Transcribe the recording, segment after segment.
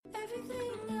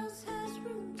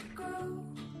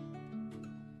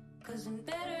us in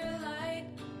better light.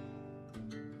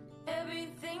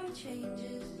 Everything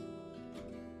changes,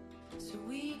 so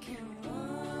we can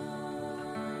one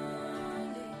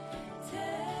day tell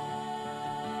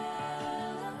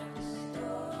a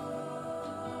story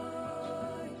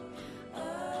of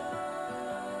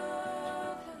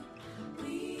how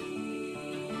we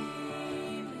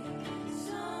make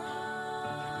something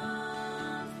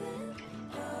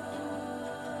of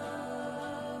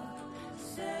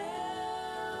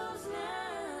ourselves now.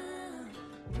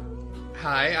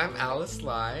 Hi, I'm Alice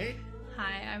Lai,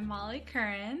 Hi, I'm Molly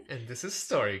Curran, and this is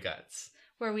Story Guts.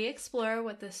 where we explore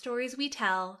what the stories we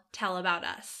tell about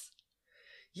us.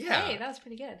 Yeah, Hey, that was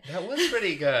pretty good. that was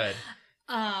pretty good.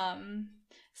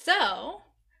 So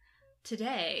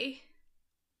today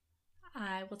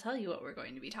I will tell you what we're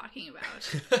going to be talking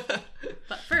about.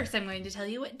 But first, I'm going to tell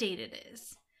you what date it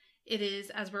is. It is,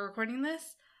 as we're recording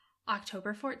this,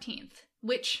 October 14th,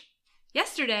 which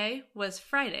yesterday was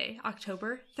Friday,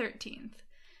 October 13th.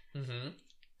 Mm-hmm.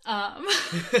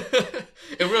 It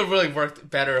It would really worked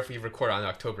better if we record on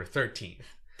October 13th.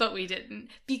 But we didn't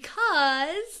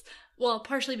because, well,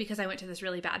 partially because I went to this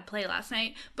really bad play last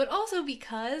night, but also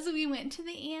because we went to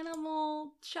the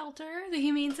animal shelter, the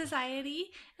Humane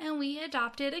Society, and we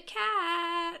adopted a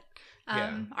cat.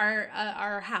 Yeah.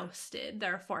 Our house did.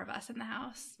 There are 4 of us in the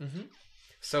house. Mm-hmm.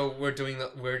 So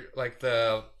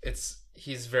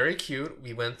he's very cute.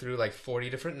 We went through like 40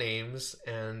 different names,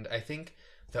 and I think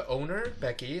the owner,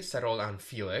 Becky, settled on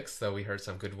Felix, though we heard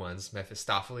some good ones,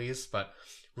 Mephistopheles, but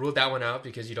ruled that one out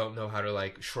because you don't know how to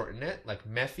like shorten it. Like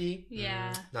Mephi,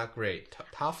 Yeah. not great.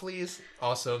 Toffles,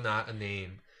 also not a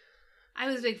name. I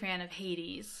was a big fan of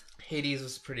Hades. Hades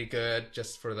was pretty good,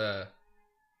 just for the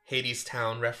Hades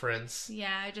Town reference.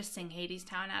 Yeah, I just sing Hades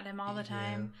Town at him all the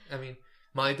time. Yeah. I mean,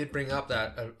 Molly did bring up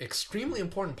that an extremely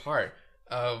important part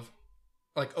of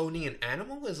like owning an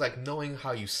animal is like knowing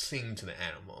how you sing to the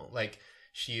animal. Like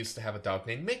she used to have a dog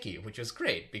named Mickey, which was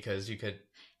great because you could.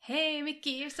 Hey,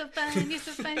 Mickey, you're so fun. You're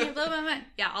so funny. You blow my mind.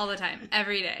 Yeah, all the time.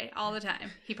 Every day. All the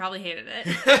time. He probably hated it.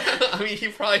 I mean, he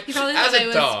probably He probably as thought a I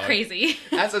was dog, crazy.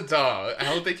 as a dog, I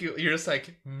don't think you're just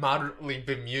like moderately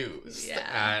bemused Yeah.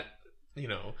 at,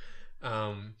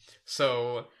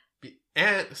 so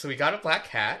we got a black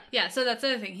cat. Yeah, so that's the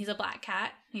other thing. He's a black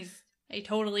cat. He's a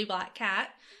totally black cat.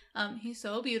 He's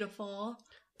so beautiful.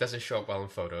 Doesn't show up well in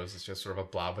photos. It's just sort of a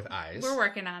blob with eyes. We're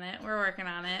working on it.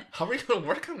 How are we going to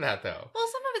work on that, though? Well,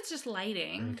 some of it's just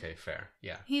lighting. Okay, fair.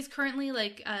 Yeah. He's currently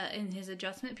like in his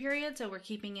adjustment period, so we're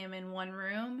keeping him in one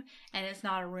room, and it's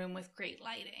not a room with great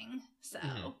lighting. So,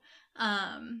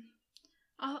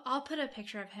 I'll put a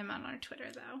picture of him on our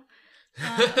Twitter though,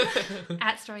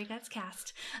 at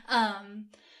StoryGutsCast.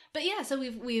 But yeah, so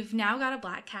we've now got a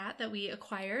black cat that we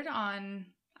acquired on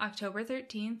October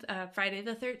 13th, Friday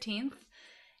the 13th,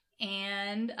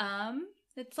 and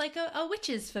it's like a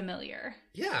witch's familiar.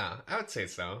 Yeah, I would say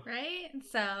so. Right?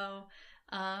 So,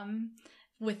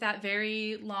 with that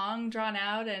very long, drawn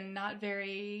out, and not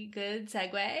very good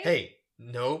segue. Hey,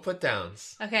 no put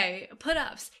downs. Okay, put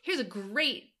ups. Here's a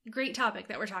great topic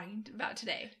that we're talking about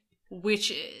today: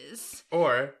 witches.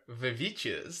 Or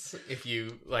Viviches, if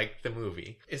you like the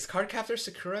movie. Is Cardcaptor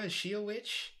Sakura, is she a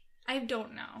witch? I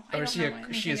don't know. Or is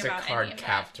she is a card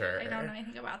captor? I don't know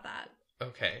anything about that.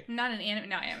 Okay. Not an anime.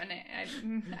 No, I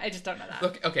am I just don't know that.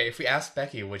 Look, okay, if we ask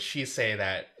Becky, would she say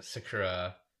that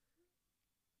Sakura,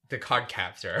 the card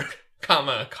captor,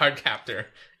 card captor,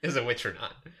 is a witch or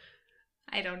not?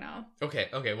 I don't know. Okay,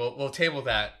 we'll table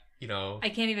that,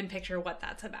 I can't even picture what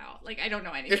that's about. Like, I don't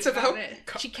know anything It's about it.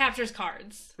 She captures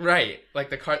cards. Right, like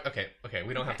the card. Okay,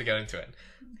 we don't have to get into it.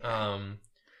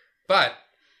 But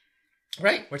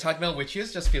right, we're talking about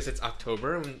witches just because it's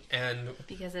October and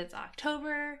because it's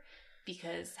October,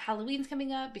 because Halloween's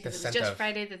coming up, because The it was scent just of-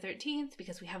 Friday the 13th,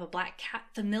 because we have a black cat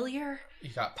familiar. you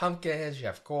got pumpkins, you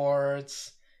have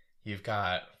gourds, you've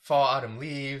got fall autumn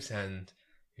leaves, and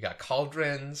you got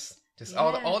cauldrons. Just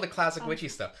all the classic witchy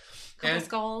stuff. Couple And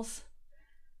skulls.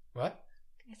 what?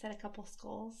 I said a couple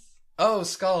skulls. Oh,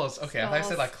 skulls. Okay, I thought I said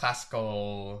Skulls. like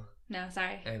classical, No,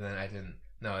 sorry. and then I didn't.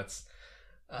 No, it's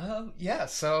yeah.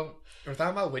 So we're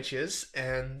talking about witches,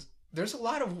 and there's a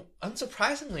lot of,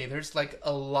 unsurprisingly, there's like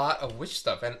a lot of witch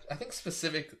stuff, and I think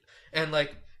specific and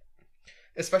like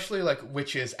especially like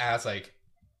witches as like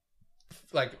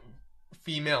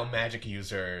female magic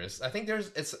users. I think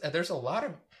there's a lot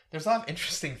of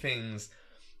interesting things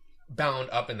bound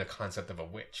up in the concept of a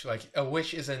witch. Like a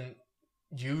witch isn't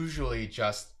usually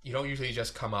just, you don't usually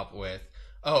just come up with,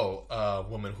 oh, a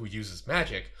woman who uses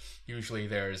magic. Usually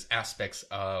there's aspects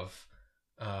of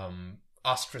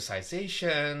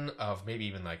ostracization, of maybe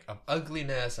even like of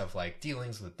ugliness, of like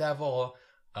dealings with the devil,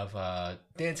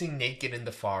 dancing naked in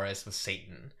the forest with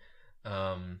Satan.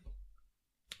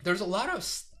 There's a lot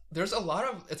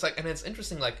of it's like, and it's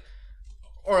interesting, like,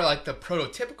 or like the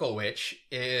prototypical witch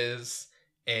is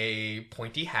a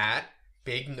pointy hat,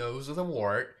 big nose with a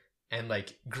wart, and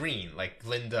like green, like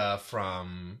Glinda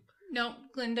from No,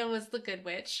 Glinda was the good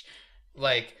witch.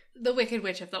 like The Wicked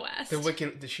Witch of the West. the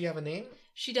Wicked. Does she have a name?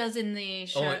 She does in the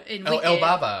show, in oh, Wicked.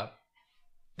 Elbaba.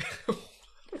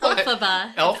 What?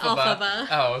 Elphaba. Elphaba.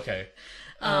 Oh, okay.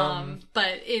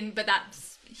 But that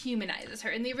humanizes her.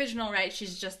 In the original, right,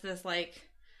 she's just this like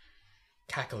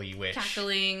Cackly witch.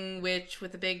 cackling witch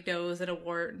with a big nose and a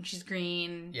wart, and she's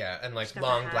green. Yeah, and like She's got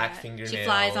long the black hat. fingernails. She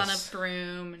flies on a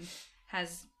broom and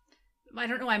has. I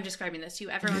don't know why I'm describing this to you.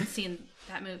 Everyone's seen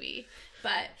that movie,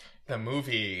 but The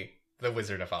movie, The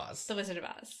Wizard of Oz. The Wizard of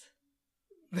Oz.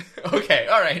 Okay,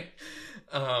 all right.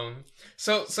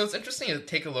 So it's interesting to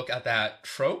take a look at that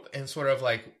trope and sort of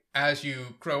like as you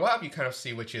grow up, you kind of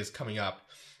see witches coming up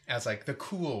as like the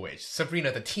cool witch,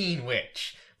 Sabrina the teen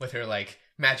witch, with her like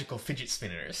magical fidget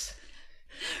spinners.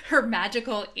 Her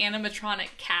magical animatronic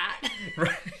cat.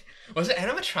 Right? Was it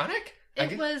animatronic?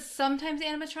 It was sometimes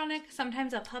animatronic,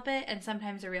 sometimes a puppet, and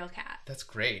sometimes a real cat. That's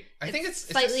great. I think it's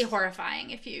slightly just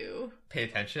horrifying if you pay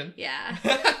attention. Yeah.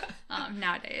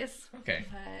 Nowadays. Okay.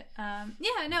 But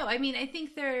yeah, no, I mean, I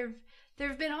think there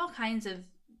have been all kinds of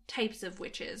types of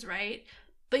witches, right?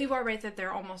 But you are right that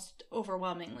they're almost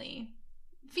overwhelmingly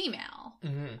female.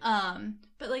 Mm-hmm.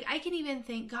 But like I can even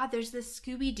think, God, there's this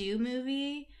Scooby-Doo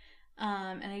movie,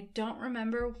 and I don't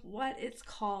remember what it's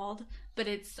called, but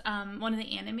it's one of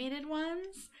the animated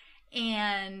ones,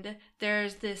 and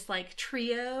there's this like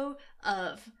trio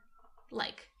of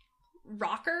like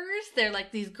rockers. They're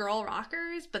like these girl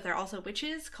rockers, but they're also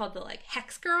witches called the like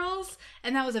Hex Girls,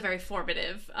 and that was a very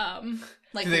formative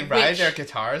like Do they ride witch. their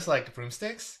guitars like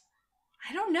broomsticks?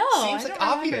 I don't know. Seems I like don't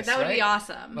remember. obvious, That would be right?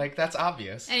 awesome. Like that's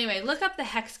obvious. Anyway, look up the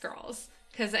Hex Girls,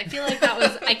 because I feel like that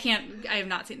was I have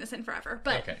not seen this in forever,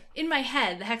 but Okay. in my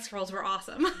head the Hex Girls were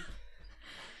awesome.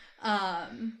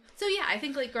 So yeah, I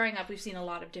think like growing up we've seen a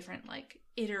lot of different like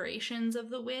iterations of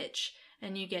the witch,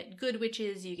 and you get good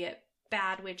witches, you get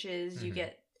bad witches, you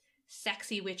get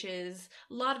sexy witches,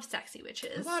 a lot of sexy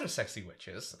witches. A lot of sexy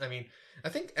witches. I mean, I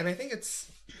think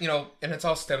it's, you know, and it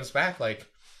all stems back like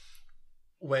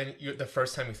when you're the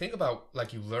first time you think about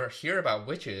like you hear about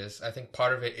witches, I think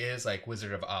part of it is like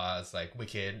Wizard of Oz, like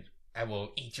Wicked, I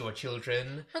will eat your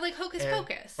children, Or like Hocus and-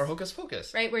 Pocus. or Hocus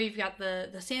Pocus. Right, where you've got the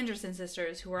Sanderson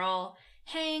sisters who were all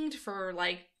hanged for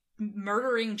like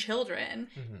murdering children,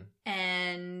 Mm-hmm.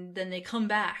 and then they come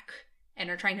back and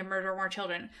are trying to murder more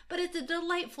children. But it's a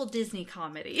delightful Disney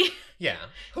comedy. Yeah,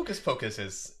 Hocus Pocus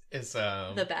is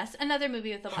The best. Another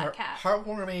movie with the black cat.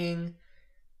 heartwarming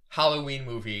Halloween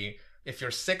movie. If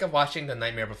you're sick of watching The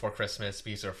Nightmare Before Christmas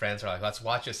because your friends are like, let's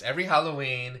watch this every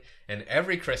Halloween and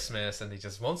every Christmas, and they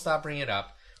just won't stop bringing it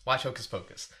up, watch Hocus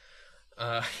Pocus.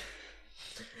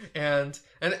 And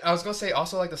I was gonna say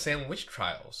also like the Salem witch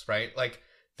trials, right? Like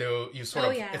though you sort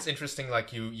of, yeah. it's interesting.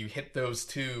 Like you hit those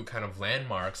two kind of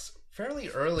landmarks fairly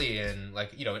early in,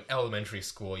 like, you know, in elementary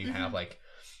school. You have like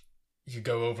you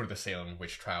go over the Salem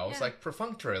witch trials Yeah. like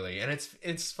perfunctorily, and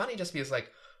it's funny just because like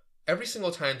every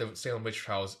single time the Salem witch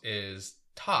trials is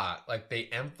taught, like they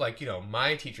like, you know,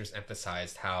 my teachers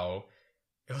emphasized how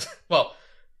it was, well,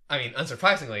 I mean,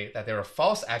 unsurprisingly, that there were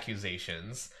false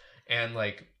accusations, and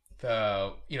like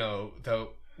the, you know, the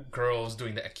girls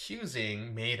doing the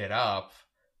accusing made it up,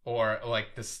 or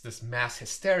like this mass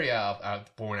hysteria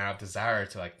born out of desire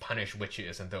to like punish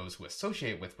witches and those who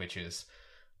associate with witches.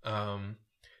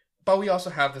 But we also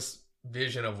have this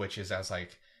vision of witches as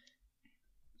like,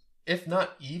 if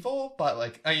not evil, but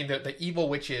like, I mean, the evil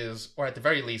witches, or at the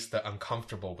very least the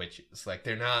uncomfortable witches. Like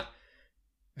they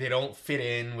don't fit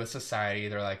in with society.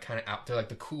 They're like kind of out. They're like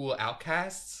the cool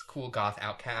outcasts, cool goth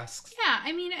outcasts. Yeah,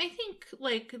 I mean, I think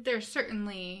like there's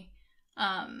certainly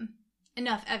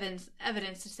enough evidence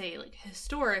to say like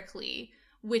historically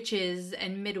witches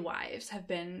and midwives have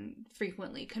been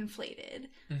frequently conflated.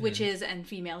 Mm-hmm. Witches and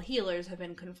female healers have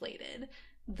been conflated.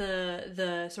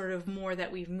 The sort of more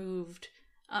that we've moved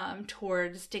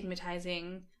towards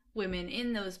stigmatizing women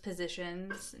in those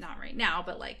positions, not right now,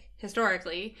 but like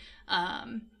historically,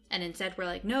 and instead we're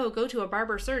like, no, go to a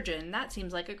barber surgeon. That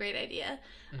seems like a great idea.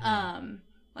 Mm-hmm.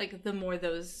 Like the more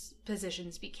those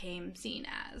positions became seen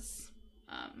as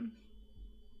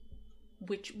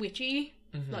witchy,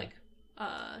 Mm-hmm. like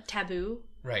taboo,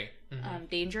 Right. Mm-hmm.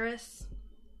 Dangerous.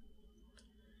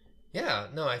 Yeah,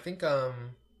 no, I think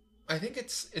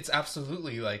it's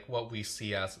absolutely like what we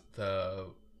see as the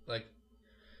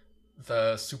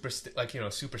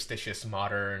superstitious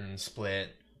modern split,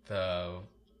 the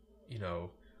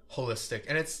holistic,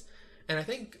 and I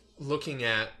think looking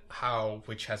at how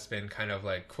witch has been kind of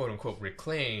like quote unquote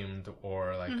reclaimed,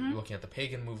 or like looking at the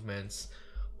pagan movements,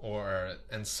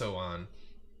 and so on,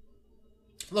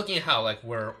 looking at how like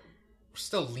we're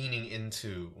still leaning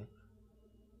into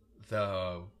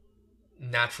the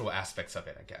natural aspects of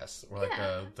it, I guess, or like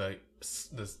the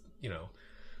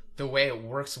the way it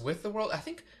works with the world. I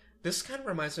think this kind of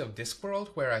reminds me of Discworld,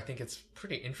 where I think it's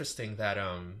pretty interesting that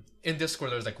in Discworld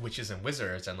there's like witches and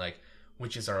wizards, and like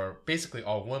witches are basically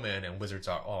all women and wizards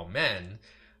are all men.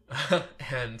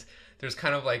 And there's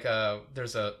kind of like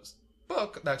there's a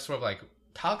book that sort of like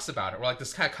talks about it, where like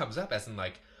this kind of comes up as in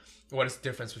like, what is the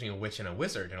difference between a witch and a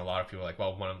wizard? And a lot of people are like,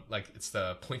 well, one of like it's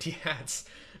the pointy hats,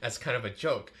 as kind of a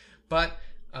joke. But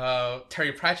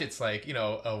Terry Pratchett's like,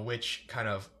 a witch kind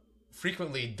of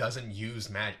frequently doesn't use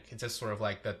magic. It's just sort of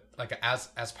like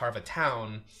as part of a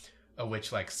town, a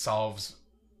witch like solves,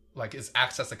 like is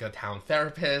acts as like a town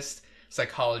therapist,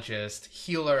 psychologist,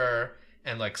 healer,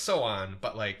 and like so on,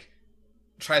 but like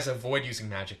tries to avoid using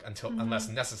magic unless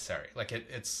necessary. Like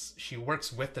it's she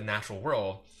works with the natural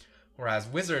world, whereas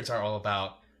wizards are all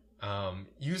about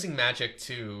using magic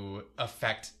to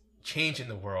affect change in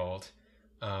the world,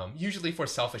 usually for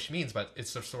selfish means, but it's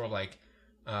sort of like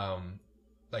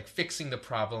fixing the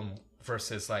problem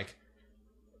versus like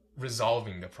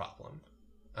resolving the problem,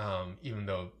 even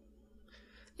though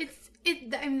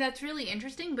I mean, that's really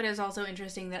interesting, but it's also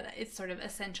interesting that it's sort of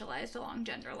essentialized along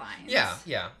gender lines.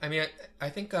 Yeah. I mean, I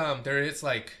think there is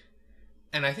like,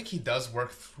 and I think he does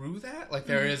work through that. Like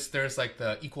there's like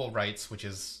the equal rights, which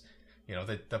is,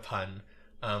 the pun,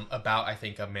 about I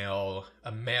think a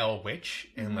male witch,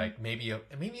 and like maybe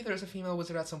there's a female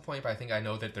wizard at some point, but I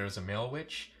know that there's a male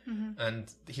witch, and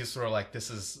he's sort of like, this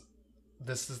is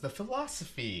the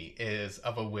philosophy is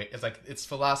of a witch. It's like it's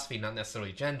philosophy, not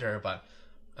necessarily gender, but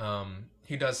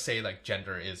he does say like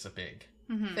gender is a big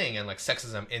thing, and like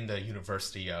sexism in the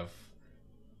University of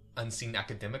Unseen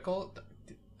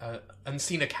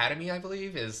Academy, I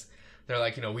believe, is they're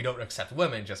like, we don't accept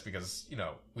women just because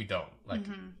we don't like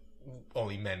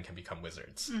only men can become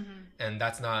wizards, and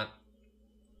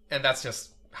that's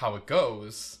just how it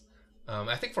goes.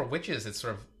 I think for witches it's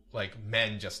sort of like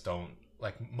men just don't,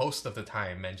 like most of the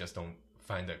time men just don't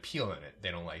find the appeal in it.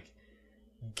 They don't like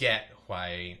get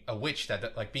why a witch,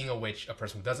 that like being a witch, a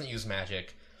person who doesn't use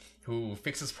magic, who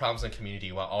fixes problems in the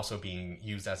community while also being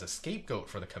used as a scapegoat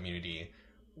for the community,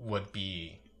 would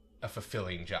be a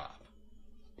fulfilling job.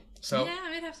 So yeah,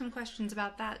 I'd have some questions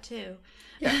about that too.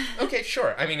 Yeah, okay,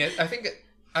 sure. I mean,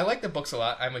 I like the books a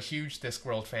lot. I'm a huge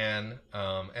Discworld fan,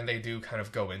 and they do kind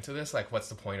of go into this, like, what's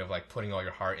the point of like putting all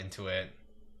your heart into it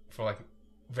for like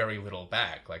very little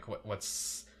back? Like,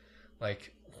 what's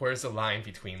like, where's the line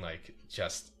between like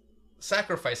just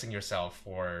sacrificing yourself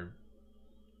for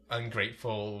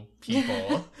ungrateful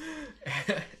people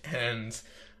and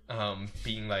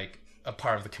being like a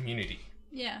part of the community?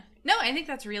 Yeah. No, I think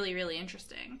that's really, really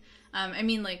interesting. I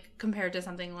mean, like, compared to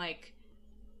something like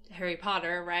Harry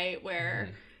Potter, right, where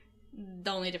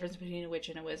the only difference between a witch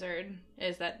and a wizard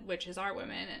is that witches are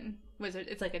women and wizards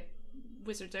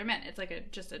are men. It's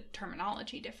like just a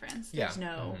terminology difference. There's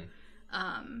no,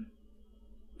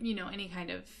 any kind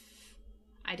of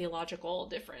ideological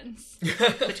difference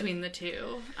between the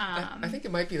two. I think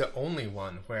it might be the only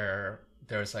one where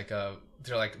there's like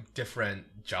they're like different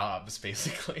jobs,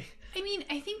 basically. I mean,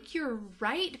 I think you're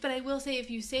right, but I will say if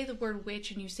you say the word witch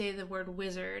and you say the word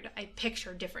wizard, I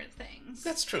picture different things.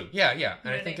 That's true. Yeah.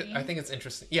 And I think it's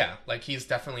interesting. Yeah, like he's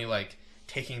definitely like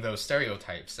taking those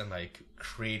stereotypes and like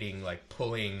creating, like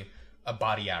pulling a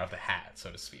body out of the hat, so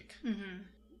to speak.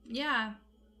 Yeah.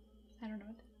 I don't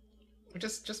know.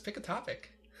 Just pick a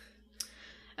topic.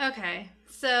 Okay.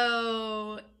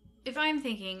 So if I'm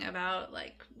thinking about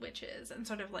like witches and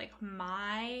sort of like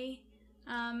my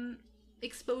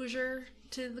exposure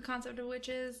to the concept of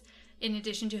witches, in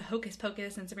addition to Hocus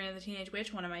Pocus and Sabrina the Teenage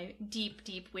Witch, one of my deep,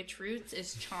 deep witch roots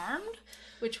is Charmed,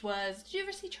 which was... Did you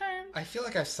ever see Charmed? I feel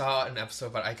like I saw an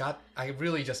episode, but I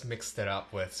really just mixed it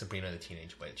up with Sabrina the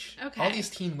Teenage Witch. Okay. All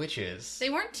these teen witches. They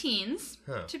weren't teens,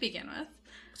 to begin with.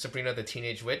 Sabrina the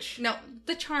Teenage Witch? No,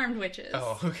 the Charmed witches.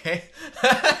 Oh, okay.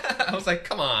 I was like,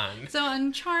 come on. So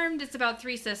on Charmed, it's about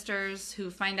three sisters who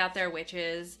find out they're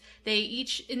witches. They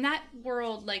each, in that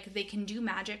world, like, they can do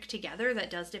magic together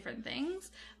that does different things,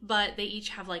 but they each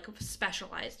have, like,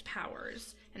 specialized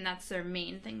powers, and that's their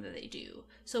main thing that they do.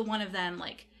 So one of them,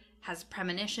 like, has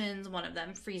premonitions, one of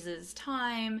them freezes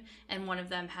time, and one of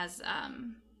them has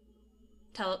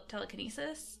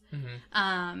telekinesis.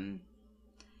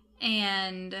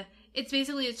 And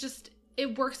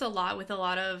it works a lot with a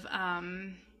lot of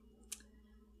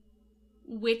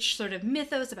witch sort of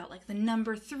mythos about like the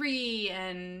number 3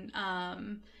 and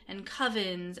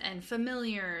covens and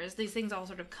familiars. These things all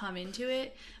sort of come into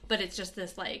it, but it's just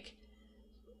this like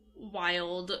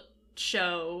wild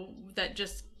show that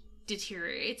just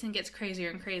deteriorates and gets crazier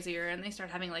and crazier, and they start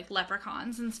having like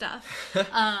leprechauns and stuff.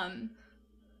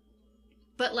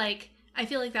 But like I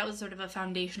feel like that was sort of a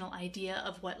foundational idea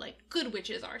of what like good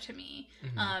witches are to me.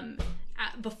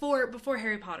 Before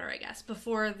Harry Potter, I guess,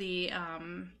 before the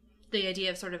idea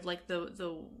of sort of like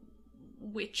the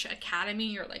witch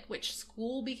academy or like witch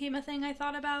school became a thing I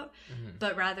thought about,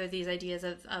 but rather these ideas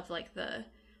of like the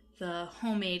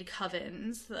homemade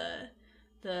covens,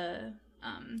 the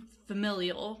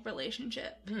familial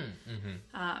relationship,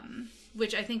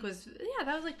 which I think was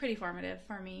that was like pretty formative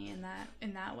for me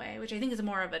in that way, which I think is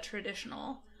more of a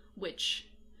traditional witch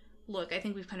look. I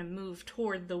think we've kind of moved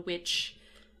toward the witch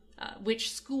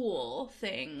school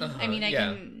thing. I mean, I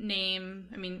can name.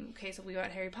 I mean, okay, so we got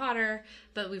Harry Potter,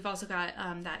 but we've also got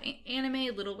that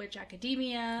anime Little Witch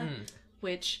Academia,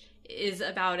 which is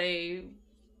about a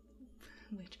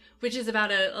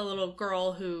little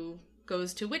girl who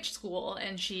goes to witch school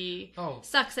and she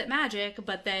sucks at magic,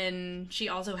 but then she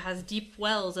also has deep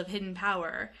wells of hidden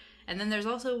power. And then there's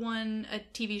also a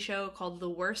TV show called The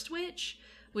Worst Witch,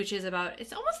 which is about,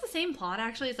 it's almost the same plot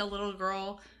actually. It's a little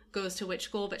girl goes to witch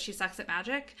school, but she sucks at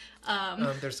magic.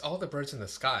 There's All the Birds in the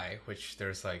Sky, which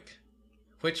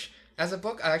as a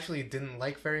book I actually didn't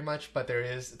like very much, but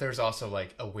there's also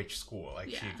like a witch school. Like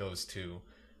she goes to,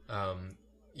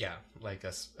 like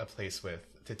a place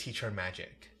to teach her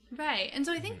magic. Right. And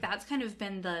so I think that's kind of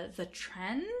been the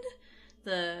trend.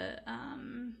 The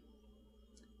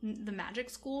magic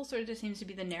school sort of just seems to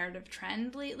be the narrative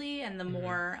trend lately, and the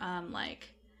more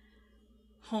like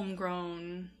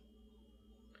homegrown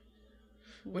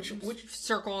which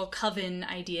circle coven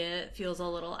idea feels a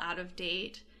little out of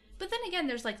date. But then again,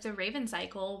 there's like the Raven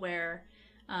cycle where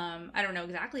I don't know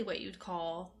exactly what you'd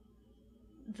call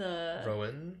the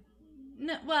Rowan.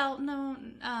 No, well, no,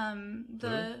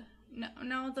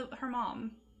 her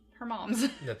mom's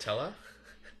Nutella.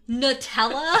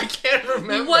 I can't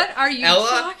remember. What are you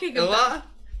talking about?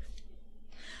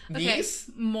 Okay, Niece?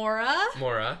 Mora,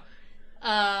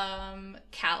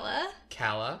 Calla,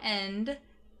 and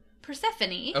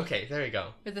Persephone. Okay, there you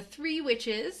go. Are the 3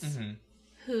 witches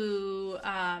who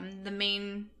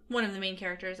one of the main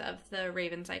characters of the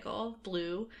Raven cycle,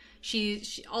 Blue. She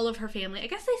all of her family, I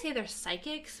guess they say they're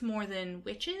psychics more than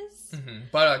witches.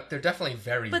 But they're definitely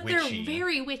very witchy. They're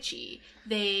very witchy.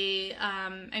 They,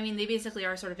 they basically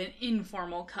are sort of an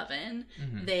informal coven.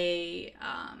 They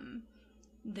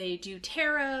do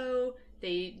tarot.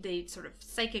 They sort of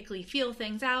psychically feel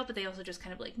things out, but they also just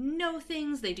kind of like know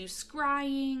things. They do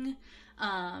scrying.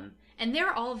 And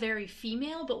they're all very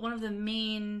female, but one of the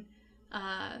main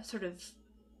sort of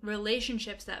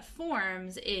relationships that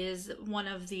forms is one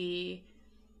of the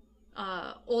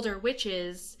older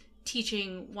witches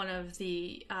teaching one of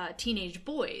the teenage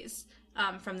boys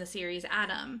from the series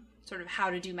Adam sort of how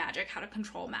to do magic, how to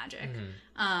control magic,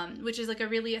 which is like a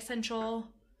really essential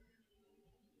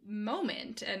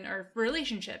moment or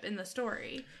relationship in the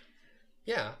story.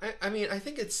 Yeah, I mean, I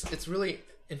think it's really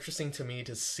interesting to me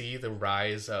to see the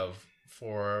rise of,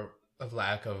 for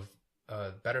lack of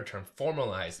a better term,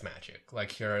 formalized magic.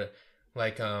 Like you're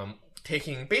like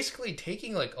taking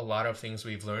like a lot of things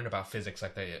we've learned about physics,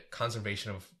 like the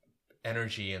conservation of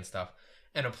energy and stuff,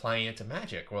 and applying it to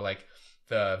magic, or like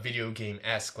the video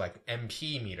game-esque like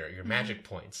MP meter, your magic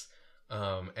points,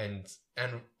 and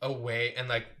a way, and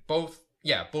like both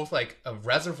like a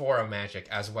reservoir of magic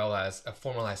as well as a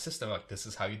formalized system, like this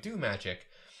is how you do magic,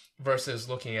 versus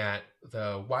looking at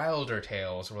the wilder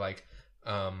tales where like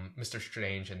Mr.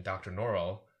 Strange and Dr.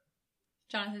 Norrell.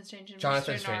 Jonathan Strange and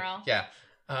Mr. Norrell. Yeah.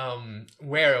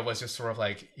 Where it was just sort of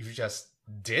like you just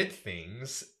did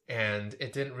things and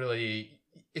it didn't really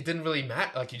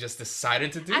matter. Like you just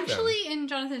decided to do them. Actually, in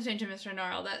Jonathan Strange and Mr.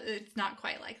 Norrell, that it's not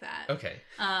quite like that. Okay.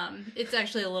 It's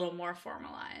actually a little more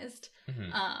formalized.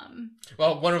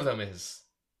 Well, one of them is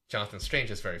Jonathan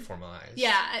Strange is very formalized.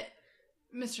 Yeah,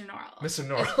 Mr. Norrell. Mr.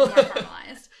 Norrell. Is more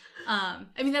formalized.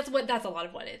 That's a lot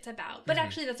of what it's about. But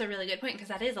actually, that's a really good point, because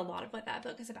that is a lot of what that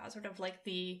book is about. Sort of like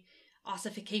the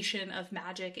ossification of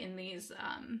magic in these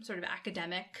sort of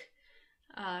academic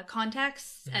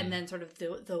contexts, and then sort of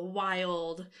the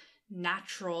wild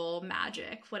natural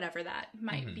magic, whatever that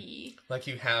might be. Like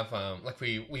you have like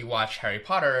we watch Harry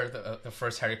Potter, the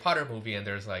first Harry Potter movie, and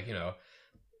there's like,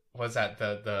 what's that,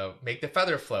 the make the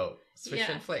feather float, swish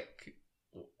and flick.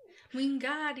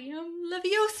 Wingardium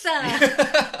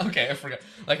Leviosa. Okay, I forgot.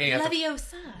 Like, and you have to,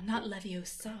 Leviosa, not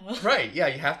Leviosa. right? Yeah,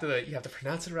 you have to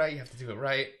pronounce it right. You have to do it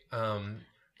right.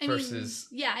 Versus,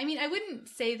 I mean, I wouldn't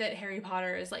say that Harry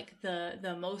Potter is like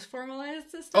the most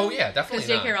formalized system. oh yeah, definitely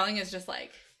because J.K. not. Rowling is just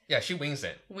like Yeah, she wings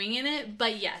it. winging it.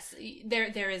 But yes,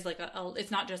 there is like a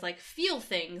it's not just like feel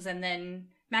things and then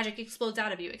magic explodes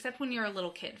out of you, except when you're a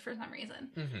little kid for some reason.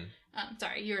 Mm-hmm.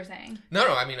 Sorry, you were saying.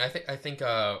 No. I mean, I think.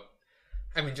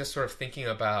 I mean, just sort of thinking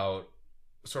about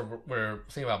we're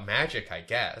thinking about magic, I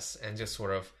guess, and just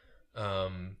sort of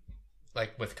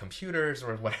like with computers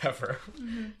or whatever.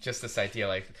 Mm-hmm. Just this idea,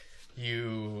 like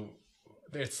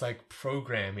it's like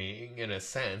programming in a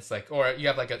sense, like, or you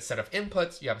have like a set of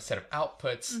inputs, you have a set of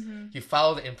outputs. Mm-hmm. You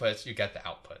follow the inputs, you get the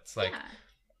outputs. Like, yeah.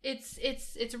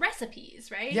 It's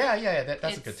recipes, right? yeah.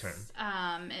 That's a good term.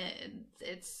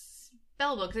 It's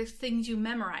spell books. It's things you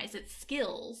memorize. It's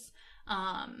skills.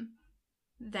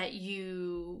 That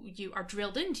you are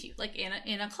drilled into, like in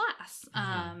a class.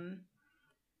 Mm-hmm.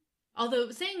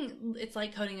 Although saying it's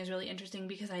like coding is really interesting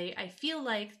because I feel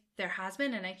like there has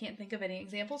been, and I can't think of any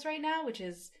examples right now, which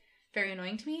is very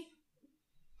annoying to me.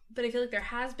 But I feel like there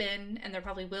has been, and there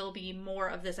probably will be, more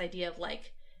of this idea of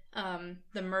like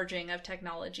the merging of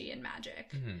technology and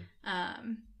magic.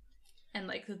 Mm-hmm. And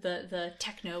like the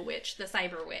techno witch, the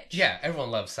cyber witch. Yeah,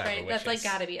 everyone loves cyber right? witches. That's like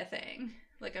gotta be a thing.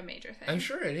 Like a major thing. I'm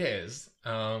sure it is.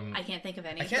 I can't think of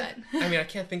any. I can't. But... I mean, I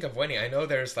can't think of any. I know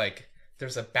there's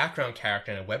a background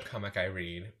character in a webcomic I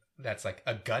read that's like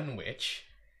a gun witch,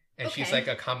 and she's Okay. like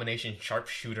a combination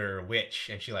sharpshooter witch,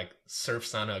 and she like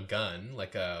surfs on a gun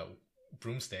like a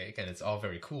broomstick, and it's all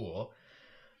very cool.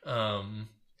 But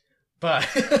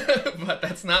but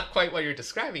that's not quite what you're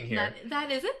describing here.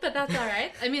 That isn't, but that's all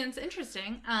right. I mean, it's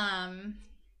interesting.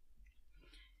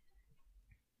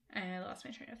 I lost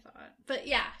my train of thought. But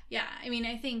yeah. I mean,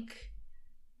 I think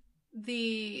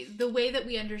the way that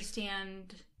we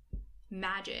understand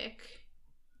magic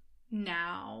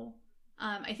now,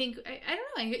 I think I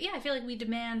don't know. I feel like we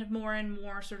demand more and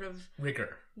more sort of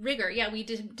Rigor. Yeah, we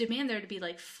demand there to be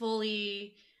like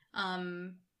fully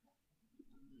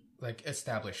like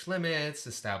establish limits,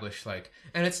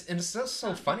 and it's just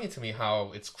so funny to me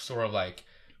how it's sort of like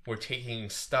we're taking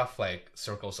stuff like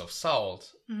circles of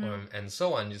salt and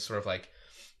so on, just sort of like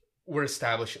we're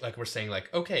saying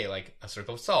like, okay, like a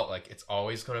circle of salt, like it's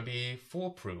always going to be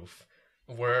foolproof.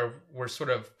 We're sort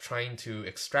of trying to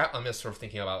extract. I'm just sort of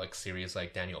thinking about like series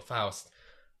like Daniel Faust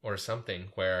or something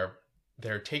where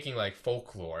they're taking like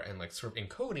folklore and like sort of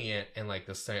encoding it in like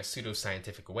this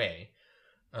pseudo-scientific way,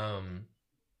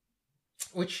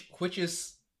 which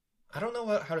is, I don't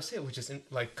know how to say it, which is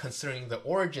like considering the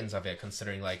origins of it,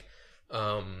 considering like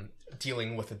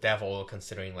dealing with the devil,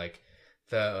 considering like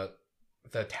the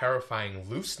terrifying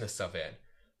looseness of it,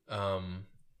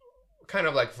 kind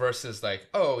of like versus like,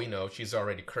 oh, you know, she's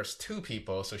already cursed 2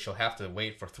 people, so she'll have to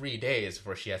wait for 3 days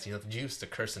before she has enough juice to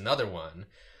curse another one.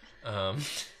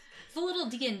 It's a little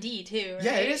D&D too, right?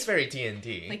 Yeah, it is very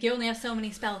D&D. Like you only have so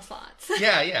many spell slots.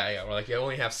 yeah. Or like you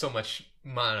only have so much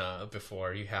mana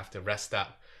before you have to rest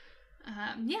up.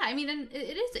 Yeah, I mean, and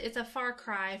it's a far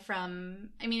cry from,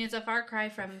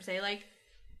 say, like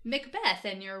Macbeth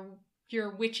and your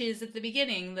witches at the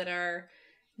beginning that are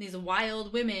these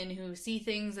wild women who see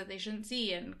things that they shouldn't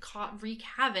see and wreak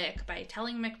havoc by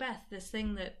telling Macbeth this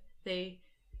thing that they,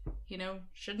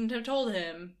 shouldn't have told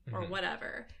him or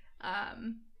whatever.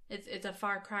 It's a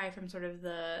far cry from sort of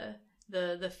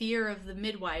the fear of the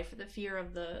midwife, or the fear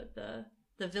of the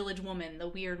village woman, the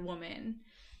weird woman.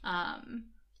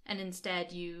 And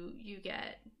instead you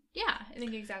get, I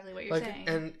think exactly what you're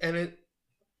saying. And it,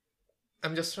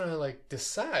 I'm just trying to like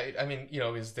decide, I mean,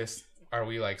 are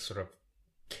we like sort of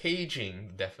caging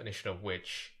the definition of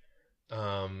witch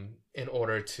in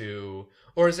order to,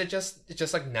 or is it's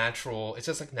just like natural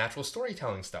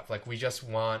storytelling stuff, like we just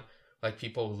want, like,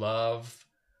 people love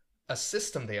a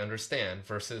system they understand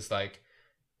versus like,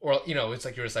 or it's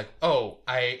like you're just like,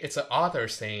 it's an author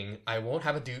saying I won't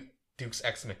have a Duke's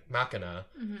Ex Machina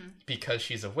because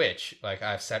she's a witch. Like,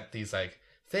 I've set these like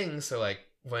things, so like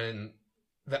when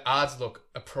the odds look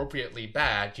appropriately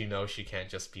bad, she can't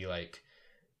just be like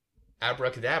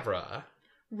abracadabra.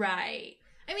 Right.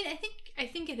 I mean, I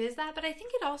think it is that, but I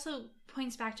think it also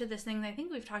points back to this thing that I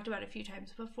think we've talked about a few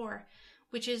times before,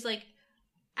 which is like,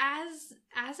 as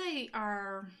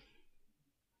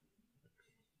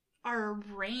our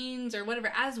brains or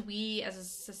whatever, as we as a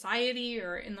society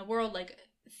or in the world like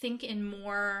think in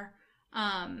more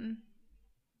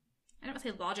I don't want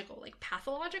to say logical, like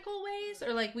pathological ways,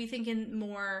 or like we think in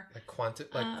more Like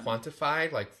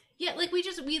quantified, like yeah, like we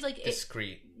like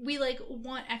discrete. we like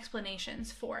want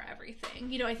explanations for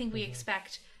everything. I think we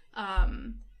expect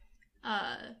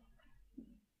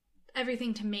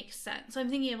everything to make sense. So I'm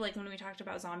thinking of like when we talked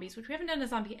about zombies, which we haven't done a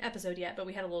zombie episode yet, but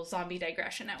we had a little zombie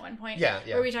digression at one point. Yeah.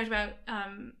 Where we talked about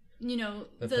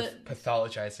The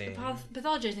pathologizing.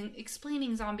 pathologizing,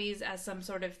 explaining zombies as some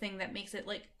sort of thing that makes it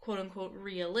like quote unquote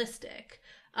realistic.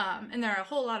 And there are a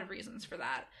whole lot of reasons for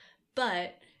that.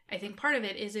 But I think part of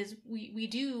it is we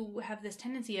do have this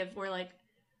tendency of where like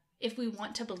if we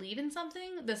want to believe in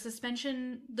something,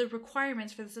 the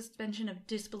requirements for the suspension of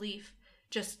disbelief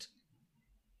just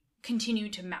continue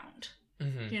to mount.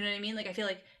 Mm-hmm. You know what I mean? Like I feel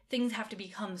like things have to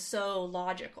become so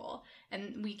logical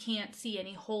and we can't see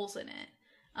any holes in it.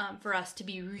 For us to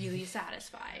be really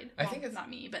satisfied. I think it's not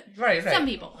me, but right. Some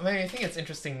people. I mean, I think it's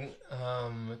interesting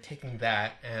taking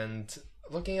that and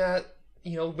looking at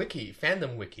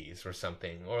fandom wikis or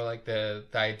something, or like the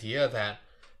idea that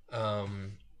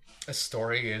a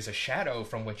story is a shadow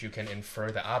from which you can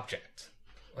infer the object.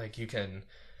 Like you can,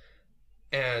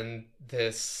 and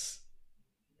this,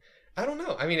 I don't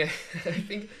know. I mean,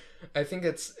 I think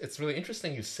it's really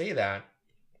interesting you say that.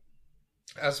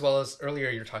 As well as earlier,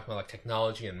 you're talking about like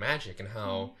technology and magic and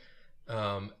how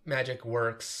magic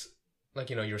works. Like,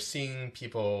 you're seeing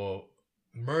people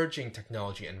merging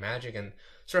technology and magic and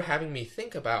sort of having me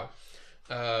think about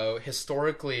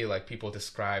historically, like people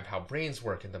describe how brains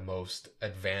work in the most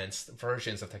advanced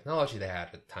versions of technology they had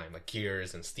at the time, like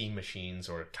gears and steam machines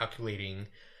or calculating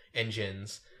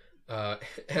engines.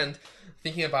 And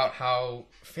thinking about how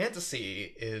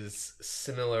fantasy is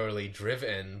similarly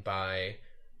driven by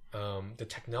the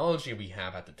technology we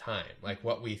have at the time. Like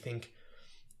what we think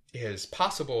is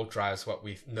possible drives what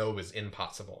we know is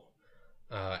impossible.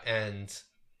 And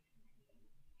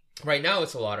right now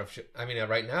it's a lot of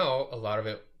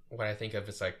it, what I think of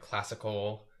is like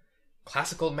classical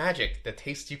magic, the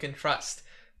taste you can trust,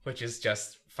 which is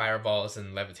just fireballs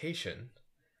and levitation.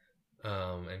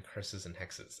 And curses and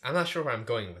hexes. I'm not sure where I'm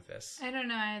going with this. I don't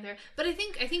know either. But I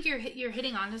think you're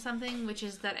hitting onto something, which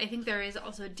is that I think there is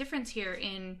also a difference here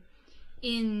in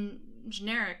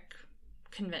generic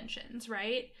conventions,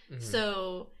 right? Mm-hmm.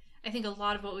 So I think a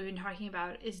lot of what we've been talking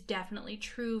about is definitely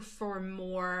true for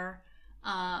more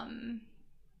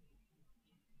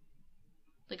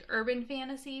like urban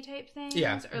fantasy type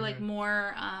things, or like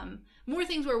more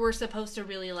things where we're supposed to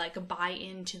really like buy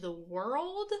into the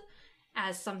world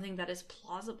as something that is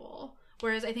plausible.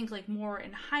 Whereas I think like more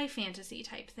in high fantasy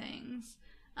type things,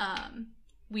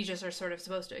 we just are sort of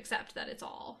supposed to accept that it's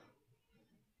all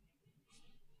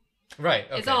right.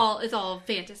 Okay. It's all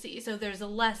fantasy. So there's a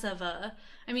less of a,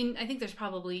 I mean, I think there's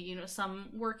probably, some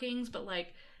workings, but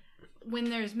like when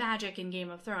there's magic in Game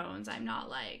of Thrones, I'm not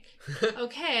like,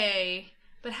 okay,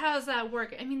 but how does that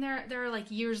work? I mean, there are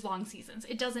like years long seasons.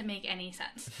 It doesn't make any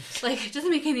sense. Like, it doesn't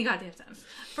make any goddamn sense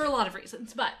for a lot of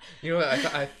reasons. But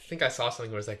I think I saw something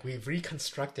where it's like we've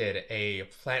reconstructed a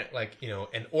planet, like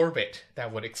an orbit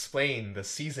that would explain the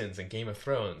seasons in Game of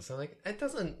Thrones. So like, it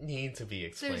doesn't need to be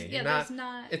explained. There's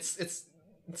not. It's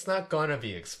not gonna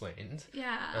be explained.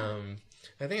 Yeah.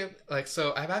 I think like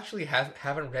so. I've actually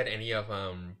haven't read any of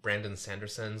Brandon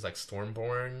Sanderson's like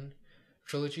Stormborn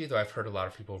trilogy, though I've heard a lot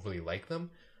of people really like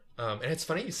them. And it's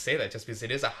funny you say that, just because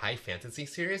it is a high fantasy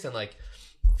series, and like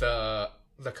the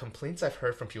complaints I've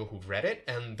heard from people who've read it,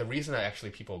 and the reason that actually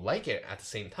people like it at the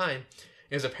same time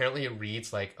is apparently it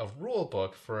reads like a rule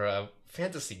book for a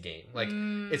fantasy game. Like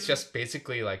it's just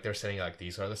basically like they're saying like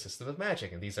these are the systems of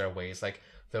magic, and these are ways like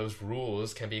those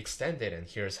rules can be extended, and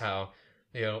here's how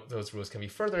those rules can be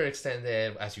further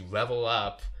extended as you level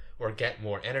up or get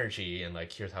more energy, and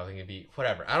like here's how they can be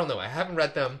whatever. I don't know. I haven't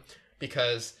read them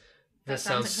because this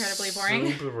sounds incredibly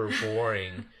boring. Super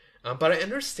boring. But I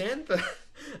understand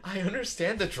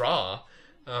the draw,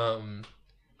 and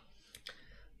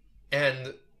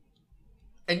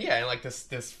yeah, like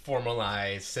this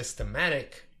formalized,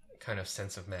 systematic kind of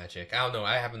sense of magic. I don't know.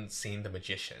 I haven't seen The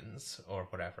Magicians or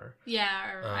whatever.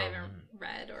 Yeah, or I haven't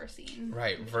read or seen.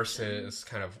 Right, versus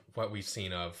kind of what we've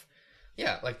seen of.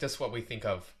 Yeah, like just what we think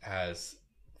of as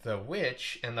the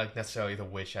witch, and like necessarily the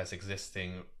witch as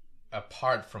existing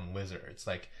apart from wizards.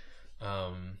 Like,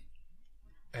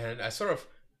 and I sort of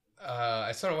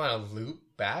want to loop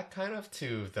back kind of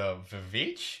to the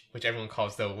Vivitch, which everyone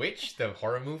calls the witch, the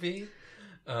horror movie.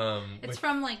 It's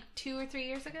from like 2 or 3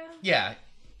 years ago. Yeah,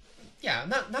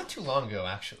 not too long ago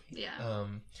actually. Yeah.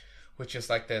 Which is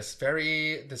like this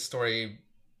story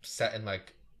set in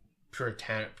like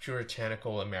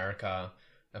puritanical America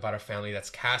about a family that's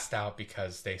cast out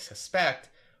because they suspect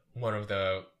one of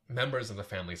the members of the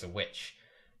family is a witch.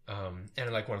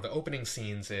 And like one of the opening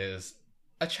scenes is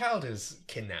a child is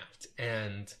kidnapped,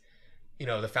 and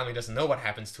the family doesn't know what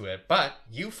happens to it, but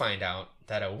you find out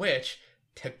that a witch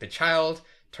took the child,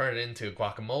 turned it into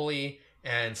guacamole,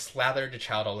 and slathered the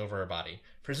child all over her body.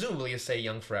 Presumably to stay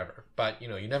young forever, but you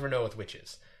never know with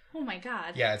witches. Oh my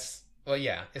god. Yeah,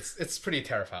 it's pretty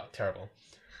terrible.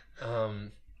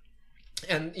 And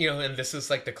and this is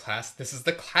like this is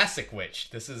the classic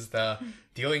witch. This is the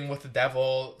dealing with the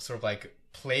devil, sort of like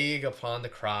plague upon the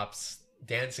crops,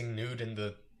 dancing nude in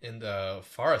the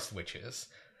forest witches.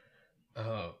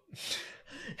 I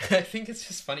think it's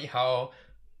just funny how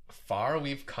far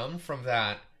we've come from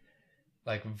that,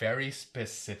 like, very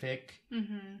specific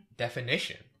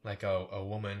definition, like a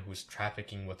woman who's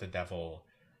trafficking with the devil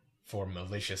for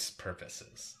malicious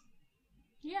purposes.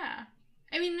 Yeah.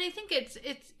 I mean, I think it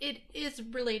is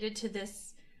related to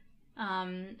this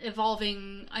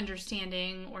evolving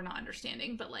understanding, or not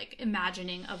understanding, but like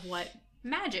imagining of what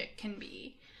magic can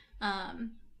be.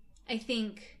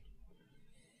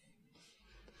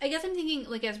 I guess I'm thinking,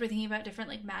 like, as we're thinking about different,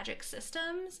 like, magic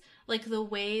systems, like, the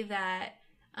way that,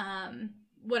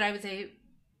 what I would say,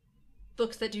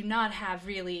 books that do not have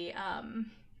really,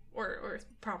 or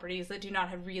properties that do not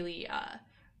have really,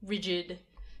 rigid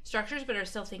structures, but are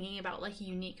still thinking about, like,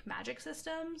 unique magic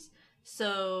systems.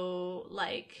 So,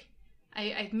 like,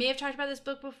 I may have talked about this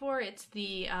book before. It's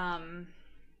the,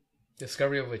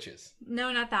 Discovery of Witches.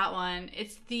 No, not that one.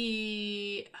 It's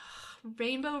the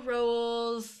Rainbow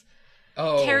Rowell's...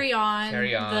 Oh, Carry On,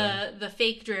 Carry On. the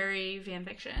fake Drary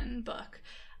fanfiction book,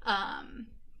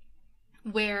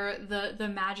 where the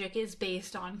magic is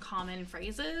based on common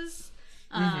phrases,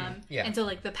 Yeah. and so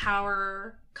like the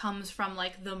power comes from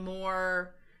like the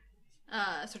more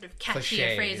sort of catchy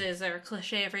Cliché. phrases or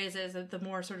cliche phrases, the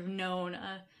more sort of known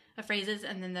phrases,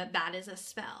 and then that is a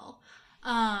spell.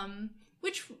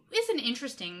 Which is an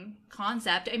interesting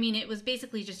concept. I mean, it was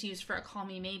basically just used for a "call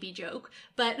me maybe" joke,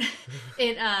 but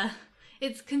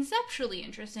it's conceptually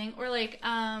interesting. Or like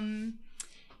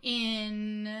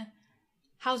in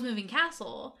Howl's Moving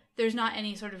Castle, there's not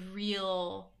any sort of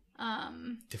real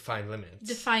Define limits.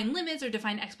 defined limits or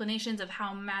defined explanations of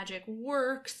how magic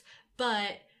works,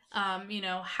 but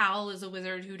Howl is a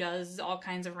wizard who does all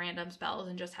kinds of random spells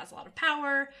and just has a lot of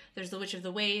power. There's the Witch of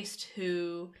the Waste,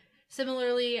 who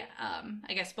similarly,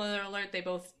 I guess spoiler alert, they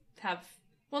both have,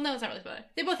 well, no, it's not really spoiler.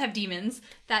 They both have demons.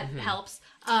 That helps.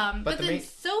 But then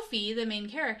Sophie, the main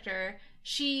character,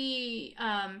 she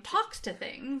talks to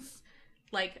things,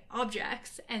 like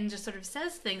objects, and just sort of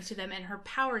says things to them, and her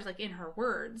power's like in her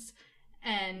words.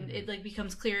 And it like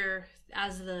becomes clear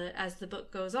as the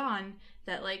book goes on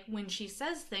that like when she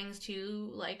says things to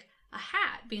like a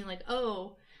hat, being like,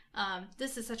 oh,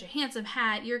 this is such a handsome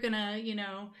hat, you're gonna,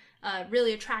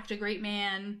 really attract a great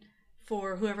man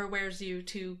for whoever wears you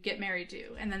to get married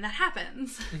to. And then that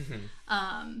happens.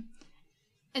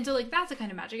 And so like that's a kind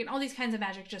of magic, and all these kinds of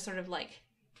magic just sort of like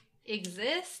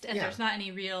exist, and there's not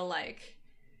any real like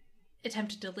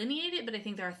attempt to delineate it, but I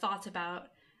think there are thoughts about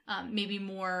maybe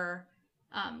more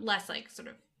less like sort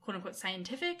of quote unquote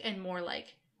scientific and more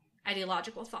like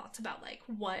ideological thoughts about like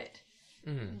what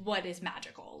is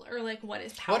magical, or like what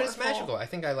is powerful. What is magical? I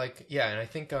think and I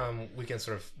think we can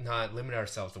sort of not limit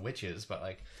ourselves to witches, but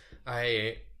like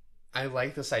I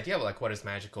like this idea of like what is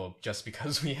magical, just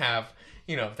because we have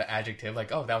the adjective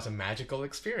like, oh, that was a magical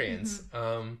experience.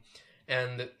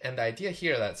 And the idea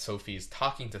here that Sophie's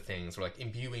talking to things, or like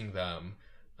imbuing them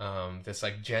this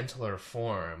like gentler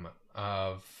form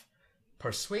of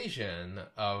persuasion,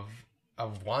 of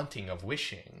wanting, of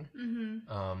wishing,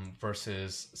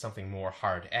 versus something more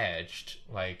hard-edged,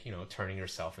 like turning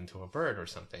yourself into a bird or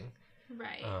something.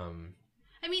 Right.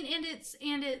 I mean, and it's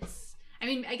I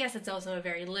mean, I guess it's also a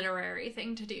very literary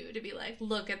thing to do, to be like,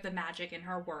 look at the magic in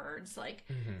her words, like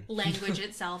language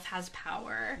itself has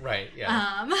power. Right.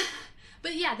 Yeah.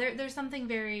 But yeah, there's something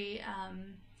very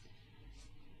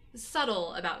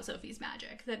subtle about Sophie's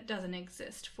magic that doesn't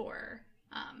exist for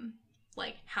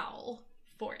like Howl,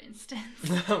 for instance.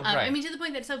 Right. I mean, to the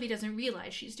point that Sophie doesn't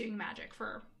realize she's doing magic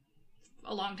for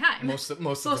a long time. Most of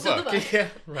the book. Yeah.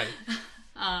 Right.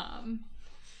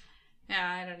 Yeah,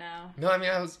 I don't know. No, I mean,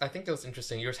 I think that was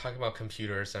interesting. You were talking about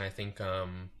computers, and I think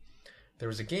there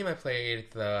was a game I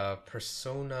played, the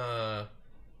Shin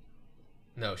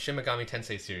Megami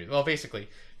Tensei series. Well, basically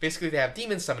they have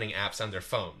demon summoning apps on their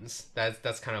phones.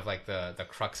 That's kind of like the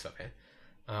crux of it.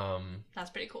 That's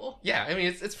pretty cool. Yeah, I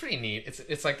mean, it's pretty neat.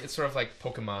 It's sort of like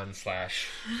Pokemon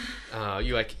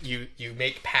 / you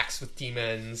make pacts with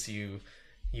demons. You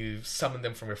summon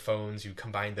them from your phones. You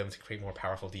combine them to create more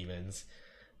powerful demons.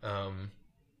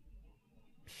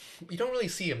 you don't really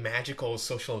see a magical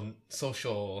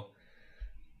social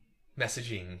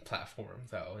messaging platform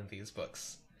though in these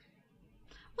books.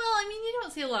 Well, I mean, you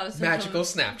don't see a lot of social... Magical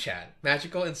Snapchat,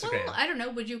 magical Instagram. Well, I don't know.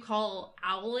 Would you call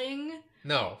owling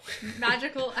No,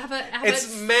 magical?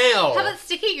 it's mail. How about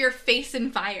sticking your face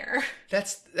in fire?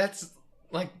 That's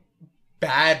like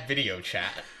bad video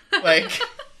chat. Like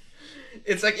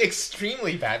it's like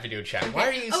extremely bad video chat. Why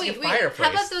are you using a fireplace?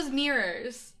 How about those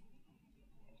mirrors?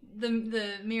 The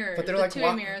mirrors, But they're the like two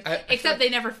wa- mirrors. I Except feel they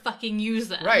never fucking use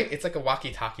them. Right, it's like a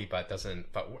walkie-talkie, but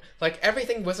doesn't. But like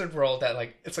everything Wizard World, that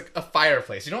like it's like a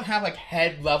fireplace. You don't have like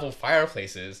head level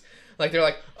fireplaces. Like they're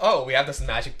like, oh, we have this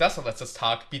magic dust that lets us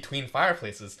talk between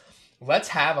fireplaces. Let's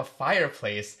have a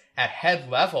fireplace at head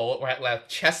level or at like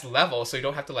chest level, so you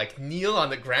don't have to like kneel on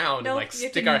the ground and like you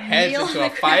have stick to our heads kneel into on a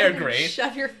the fire ground and grate.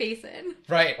 Shove your face in.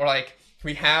 Right, or like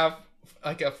we have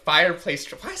like a fireplace.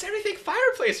 Why is everything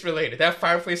fireplace related? They have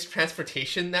fireplace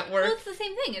transportation network. Well, it's the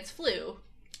same thing. It's flu.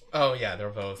 Oh yeah,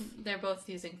 they're both. They're both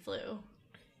using flu.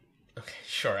 Okay,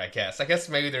 sure. I guess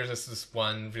maybe there's just this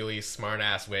one really smart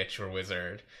ass witch or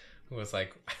wizard who was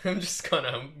like, I'm just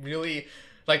gonna really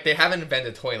like they haven't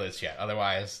invented toilets yet.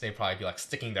 Otherwise, they'd probably be like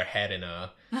sticking their head in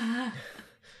a.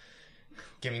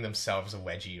 Giving themselves a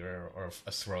wedgie or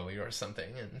a swirly or something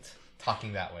and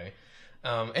talking that way.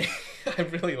 I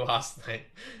really lost my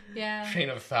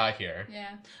train of thought here.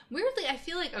 Yeah. Weirdly, I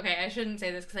feel like, okay, I shouldn't say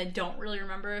this because I don't really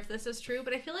remember if this is true,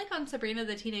 but I feel like on Sabrina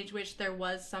the Teenage Witch, there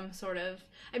was some sort of,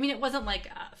 I mean, it wasn't like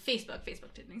Facebook.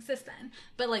 Facebook didn't exist then,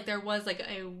 but like there was like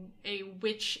a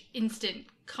witch instant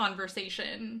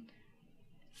conversation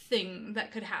thing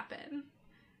that could happen.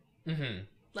 Mm-hmm.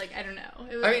 Like, I don't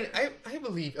know. I mean, I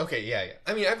believe, okay, yeah.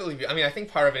 I mean, I believe you. I mean, I think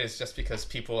part of it is just because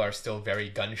people are still very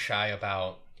gun shy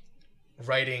about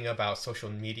writing about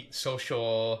social media,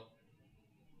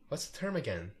 what's the term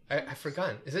again? I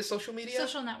forgot. Is it social media?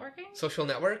 Social networking? Social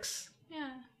networks? Yeah.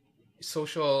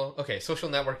 Social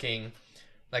networking,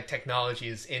 like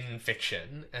technologies in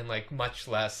fiction, and like much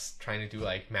less trying to do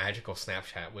like magical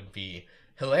Snapchat would be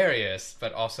hilarious,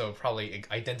 but also probably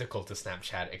identical to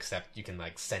Snapchat, except you can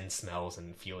like send smells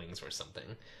and feelings or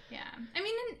something. Yeah. I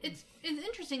mean, it's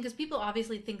interesting because people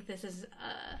obviously think this is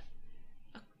a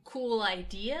cool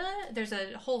idea. There's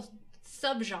a whole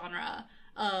subgenre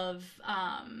of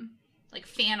like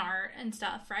fan art and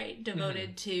stuff, right?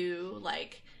 Devoted to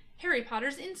like Harry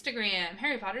Potter's Instagram,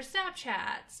 Harry Potter's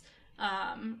Snapchats,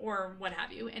 or what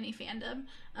have you, any fandom.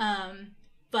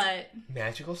 But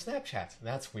magical Snapchats,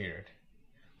 that's weird.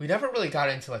 We never really got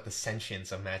into like the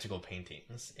sentience of magical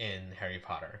paintings in Harry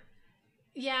Potter.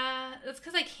 yeah, that's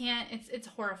because I can't. It's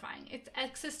horrifying. It's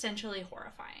existentially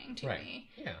horrifying to me.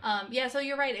 Yeah. Yeah. So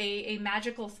you're right. A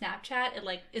magical Snapchat, it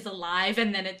like is alive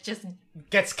and then it just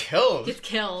Gets killed gets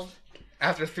killed.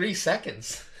 after 3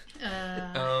 seconds.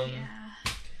 Yeah.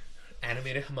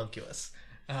 Animated homunculus.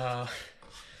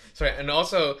 Sorry, and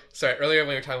also, earlier when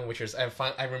we were talking about Witchers,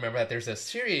 I remember that there's a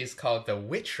series called The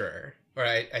Witcher, or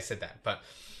I said that, but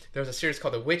there was a series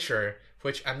called The Witcher,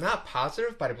 which I'm not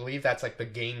positive, but I believe that's like the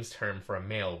game's term for a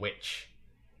male witch.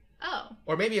 Oh.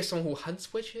 Or maybe it's someone who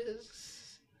hunts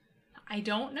witches? I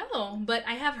don't know, but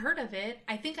I have heard of it.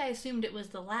 I think I assumed it was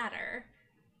the latter.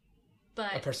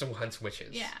 But A person who hunts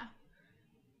witches. yeah.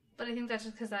 But I think that's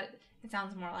just because it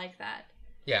sounds more like that.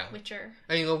 Yeah. Witcher.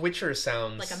 I mean, The Witcher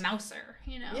sounds... Like a mouser,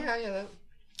 you know? Yeah,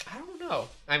 I don't know.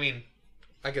 I mean,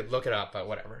 I could look it up, but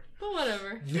whatever. But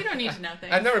whatever. You don't need to know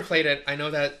things. I've never played it. I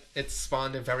know that it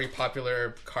spawned a very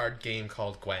popular card game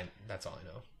called Gwent. That's all I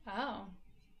know. Oh.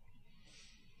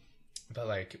 But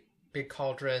like, big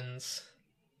cauldrons,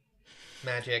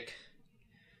 magic.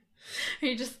 Are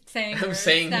you just saying I'm words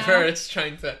saying now? words,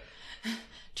 trying to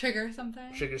Trigger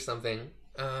something? trigger something.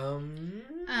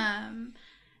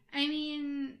 I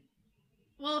mean,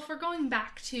 well, if we're going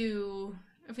back to,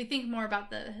 if we think more about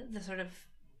the sort of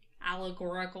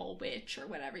allegorical witch or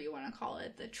whatever you want to call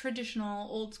it, the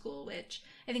traditional old school witch,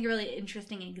 I think a really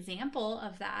interesting example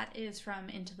of that is from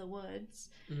Into the Woods.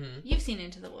 Mm-hmm. You've seen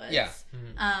Into the Woods. Yeah.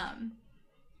 Mm-hmm.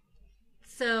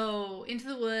 So Into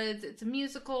the Woods, it's a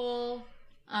musical.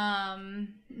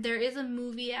 There is a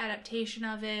movie adaptation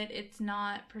of it. It's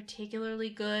not particularly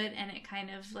good, and it kind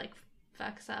of like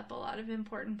fucks up a lot of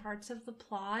important parts of the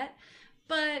plot,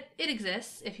 but it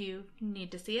exists if you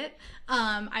need to see it.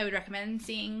 I would recommend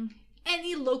seeing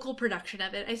any local production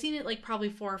of it. I've seen it like probably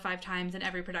 4 or 5 times, and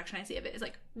every production I see of it is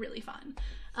like really fun.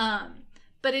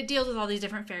 but it deals with all these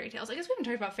different fairy tales. I guess we haven't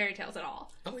talked about fairy tales at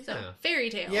all. Oh, yeah. So, fairy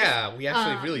tales. Yeah, we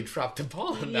actually really dropped the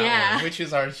ball on that yeah. one, which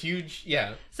is our huge,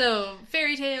 So,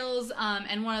 fairy tales,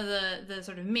 and one of the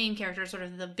sort of main characters, sort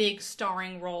of the big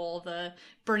starring role, the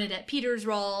Bernadette Peters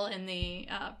role in the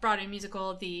Broadway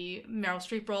musical, the Meryl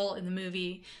Streep role in the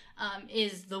movie,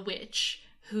 is the witch,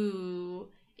 who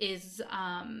is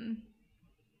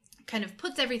kind of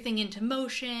puts everything into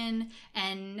motion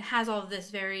and has all of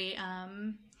this very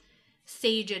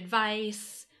sage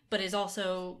advice, but is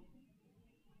also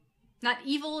not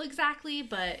evil exactly,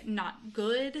 but not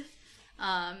good.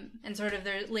 And sort of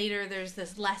there's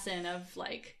this lesson of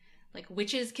like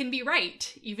witches can be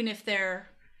right, even if they're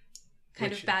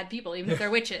kind of bad people, even if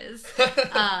they're witches.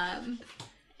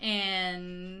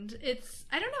 And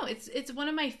I don't know, it's one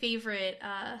of my favorite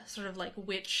sort of like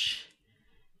witch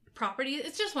properties.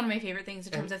 It's just one of my favorite things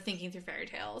in terms of thinking through fairy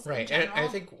tales. Right, and I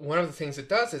think one of the things it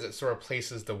does is it sort of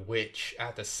places the witch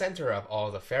at the center of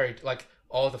all the fairy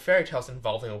tales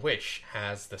involving a witch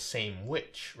has the same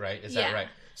witch, right? Is that right?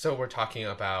 So we're talking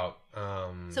about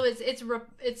so it's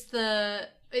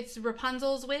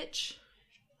Rapunzel's witch.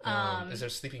 Is there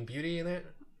Sleeping Beauty in it?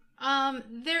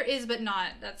 There is, but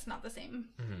that's not the same.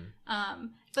 Mm-hmm.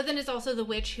 But then it's also the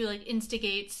witch who like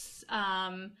instigates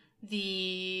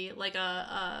the like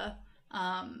a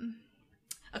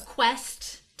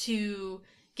quest to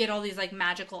get all these like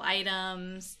magical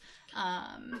items,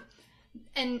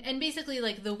 and basically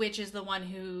like the witch is the one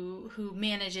who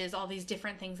manages all these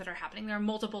different things that are happening. There are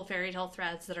multiple fairy tale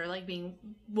threads that are like being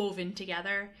woven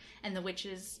together, and the witch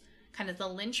is kind of the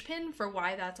linchpin for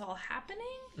why that's all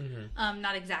happening. Mm-hmm.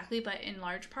 Not exactly, but in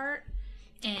large part.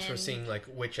 And so we're seeing like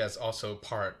witch as also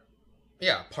part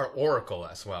oracle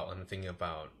as well. I'm thinking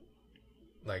about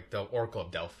like the Oracle of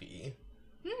Delphi,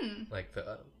 like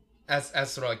the as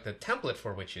sort of like the template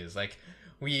for witches. Like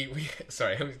we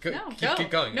sorry, keep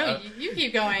going. No, you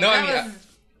keep going. No, I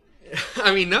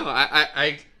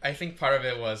think part of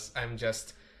it was I'm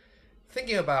just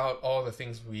thinking about all the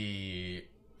things we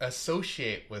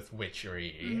associate with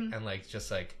witchery, and like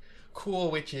just like cool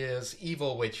witches,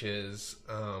 evil witches,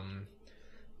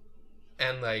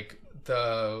 and like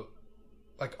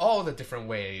all the different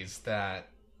ways that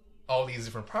all these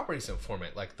different properties inform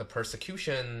it, like the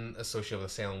persecution associated with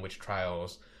Salem witch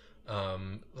trials,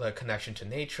 the connection to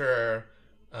nature.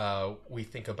 We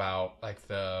think about like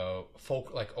the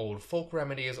old folk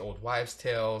remedies, old wives'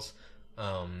 tales,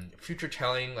 future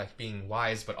telling, like being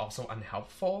wise but also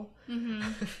unhelpful. Mm-hmm.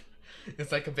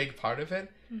 It's like a big part of it.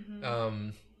 Mm-hmm.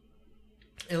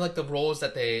 And like the roles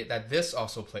that this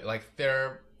also play, like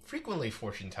they're frequently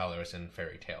fortune tellers in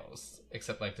fairy tales,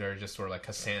 except like they're just sort of like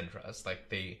Cassandras. Like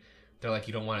they're like,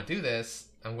 you don't want to do this.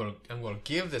 I'm going to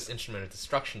give this instrument of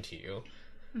destruction to you.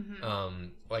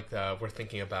 Mm-hmm. We're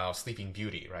thinking about Sleeping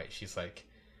Beauty, right? She's like,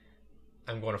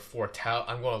 I'm going to foretell.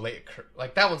 I'm going to lay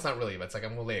like that one's not really, but it's like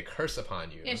I'm going to lay a curse upon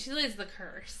you. Yeah, she lays the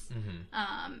curse.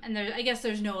 Mm-hmm. And I guess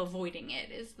there's no avoiding it.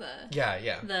 Is the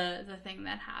the thing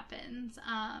that happens.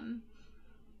 I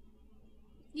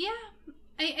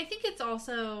think it's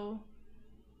also.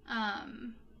 I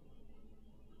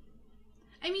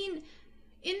mean.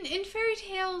 In fairy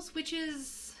tales,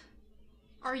 witches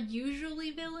are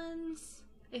usually villains.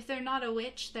 If they're not a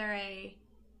witch, they're a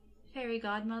fairy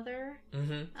godmother.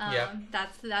 Mm-hmm.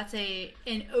 That's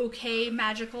an okay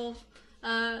magical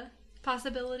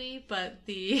possibility, but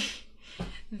the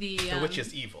witch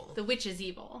is evil. The witch is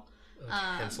evil. Like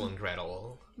Hansel and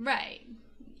Gretel. Right.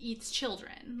 Eats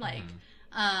children. Like,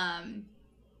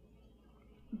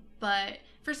 but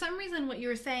for some reason, what you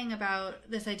were saying about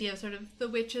this idea of sort of the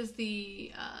witch is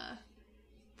the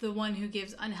one who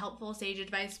gives unhelpful sage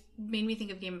advice made me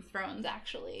think of Game of Thrones,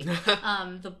 actually.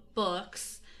 The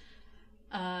books,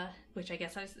 which I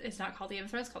guess it's not called Game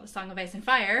of Thrones, it's called The Song of Ice and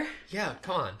Fire. Yeah,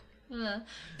 come on.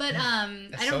 But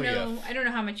I don't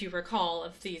know how much you recall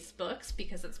of these books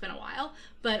because it's been a while.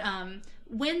 But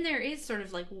when there is sort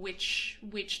of like witch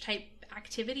type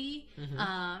activity,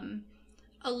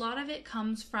 a lot of it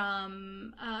comes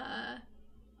from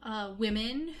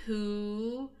women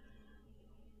who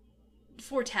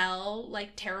foretell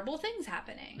like terrible things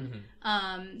happening.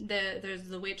 There's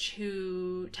the witch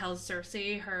who tells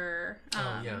Cersei her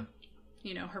her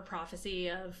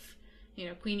prophecy of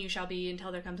queen you shall be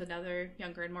until there comes another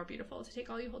younger and more beautiful to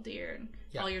take all you hold dear, and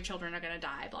all your children are going to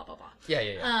die, blah blah blah.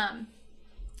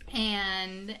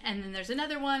 And then there's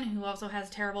another one who also has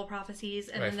terrible prophecies,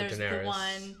 and then there's the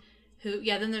one who,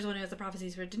 then there's one who has the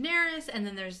prophecies for Daenerys, and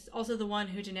then there's also the one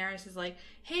who Daenerys is like,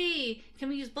 hey, can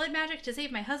we use blood magic to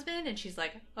save my husband? And she's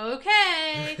like,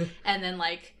 okay. And then,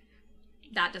 like,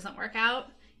 that doesn't work out.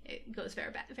 It goes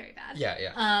very bad.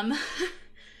 Yeah.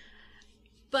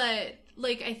 But,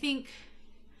 like, I think...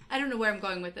 I don't know where I'm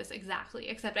going with this exactly,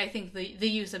 except I think the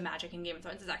use of magic in Game of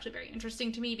Thrones is actually very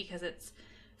interesting to me because it's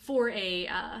for a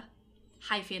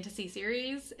high fantasy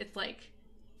series. It's like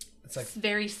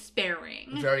very sparing,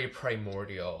 very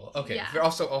primordial. Okay, Yeah.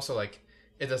 also like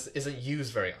isn't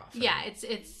used very often. Yeah, it's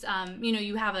you know,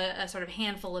 you have a sort of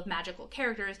handful of magical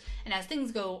characters, and as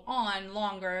things go on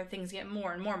longer, things get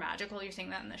more and more magical. You're seeing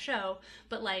that in the show,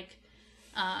 but like,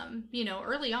 you know,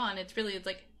 early on, it's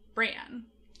like Bran.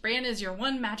 Bran is your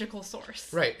one magical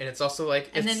source. Right, and it's also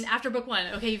like... And then after book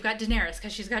 1, okay, you've got Daenerys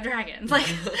because she's got dragons. Like,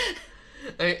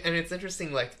 and it's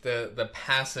interesting, like, the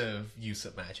passive use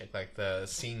of magic, like the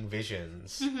seeing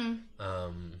visions,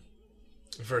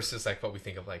 versus, like, what we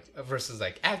think of, like, versus,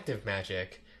 like, active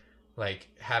magic, like,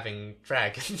 having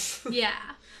dragons. yeah.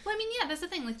 Well, I mean, yeah, that's the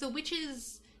thing. Like, the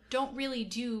witches don't really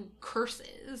do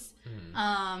curses.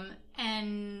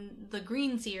 And the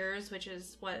Green Seers, which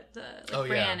is what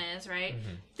Bran is, right?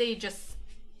 They just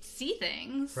see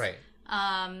things. Right.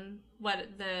 What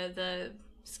the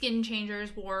skin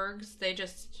changers, wargs, they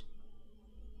just,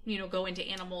 you know, go into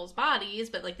animals' bodies,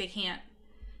 but like they can't.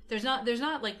 There's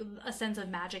not like a sense of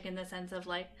magic in the sense of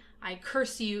like, I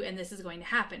curse you and this is going to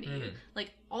happen to you.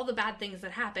 Like all the bad things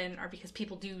that happen are because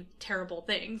people do terrible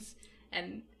things,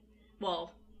 and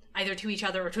well, either to each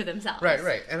other or to themselves.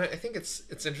 Right. And I think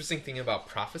it's interesting thing about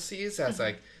prophecies as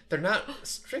like they're not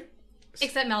strict.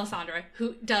 Except Melisandre,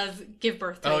 who does give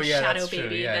birth to a shadow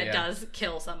baby that does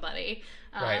kill somebody.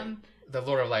 Right. The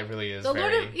Lord of Light really is the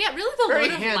very... Lord of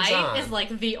Light hands-on. is like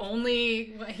the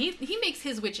only... He makes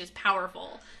his witches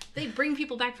powerful. They bring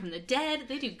people back from the dead.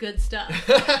 They do good stuff.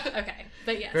 Okay,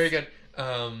 but yes. Very good.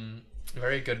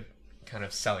 Very good kind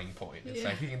of selling point. It's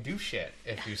like you can do shit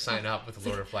if you sign up with the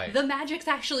Lord of Light. The magic's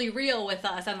actually real with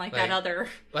us, unlike that other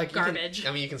garbage.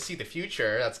 You can see the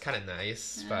future. That's kind of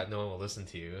nice, but no one will listen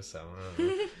to you. So, I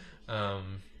don't know.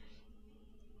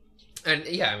 And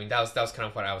yeah, I mean that was kind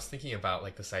of what I was thinking about,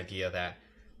 like this idea that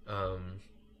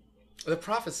the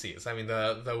prophecies. I mean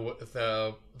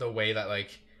the way that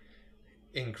like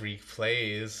in Greek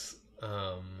plays,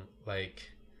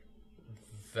 like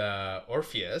the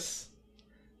Orpheus.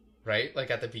 Right? Like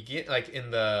at the beginning, like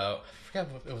in the... I forgot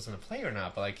if it was in the play or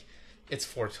not, but like it's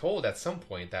foretold at some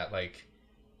point that like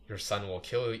your son will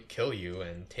kill you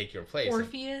and take your place.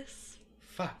 Orpheus?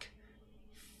 Fuck.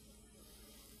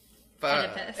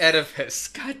 Oedipus. Oedipus.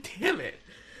 God damn it.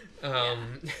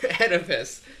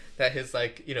 Oedipus. That his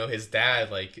like, you know, his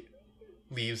dad like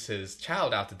leaves his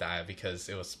child out to die because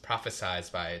it was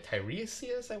prophesied by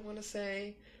Tiresias, I want to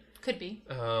say. Could be.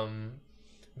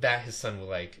 That his son will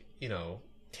like, you know,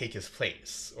 take his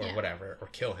place or whatever, or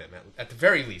kill him at the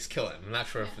very least. Kill him. I'm not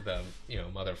sure if the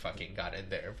motherfucking got in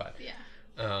there, but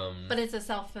but it's a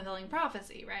self-fulfilling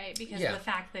prophecy, right? Because the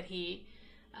fact that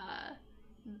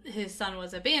his son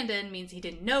was abandoned means he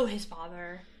didn't know his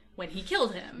father when he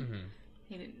killed him.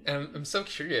 He didn't. And I'm so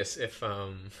curious if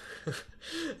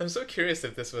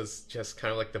this was just kind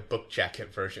of like the book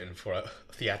jacket version for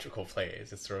theatrical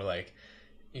plays. It's sort of like,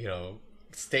 you know,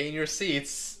 stay in your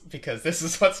seats because this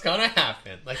is what's gonna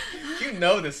happen. Like, you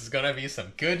know this is gonna be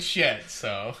some good shit,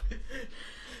 so...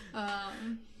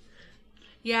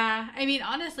 Yeah, I mean,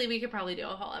 honestly, we could probably do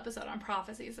a whole episode on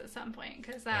prophecies at some point,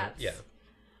 because that's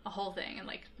a whole thing, and,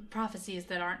 like, prophecies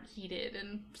that aren't heeded,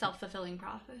 and self-fulfilling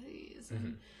prophecies,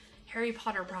 and Harry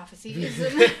Potter prophecies.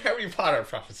 And... Harry Potter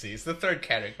prophecies, the third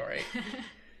category.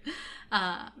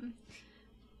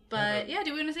 But yeah,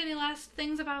 do we want to say any last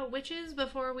things about witches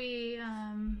before we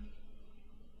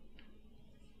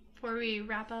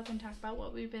wrap up and talk about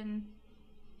what we've been?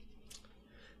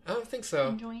 I don't think so.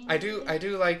 Enjoying? I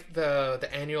do like the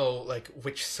annual like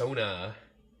witch sona.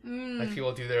 Like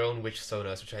people do their own witch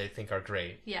sonas, which I think are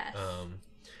great. Yes. And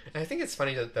I think it's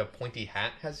funny that the pointy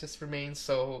hat has just remained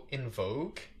so in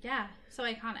vogue. Yeah, so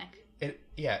iconic. It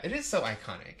is so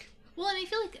iconic. Well, and I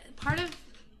feel like part of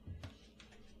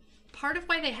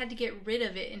why they had to get rid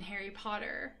of it in Harry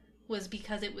Potter was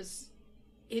because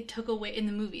it took away in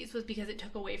the movies was because it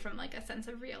took away from like a sense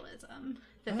of realism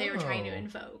that they were trying to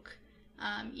invoke,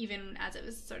 even as it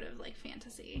was sort of like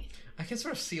fantasy. I can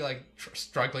sort of see like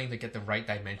struggling to get the right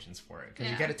dimensions for it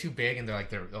because you get it too big and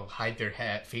they'll hide their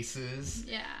faces.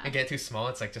 Yeah, and get it too small,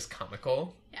 it's like just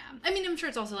comical. Yeah, I mean, I'm sure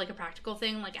it's also like a practical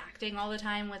thing. Like acting all the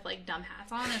time with like dumb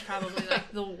hats on is probably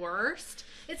like the worst.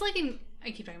 It's like I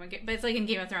keep talking about it, but it's like in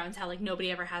Game of Thrones how like nobody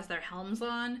ever has their helms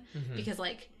on because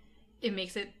like it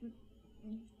makes it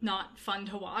not fun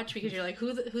to watch because you're like,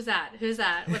 who's that?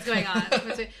 What's going on?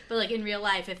 But like in real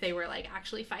life, if they were like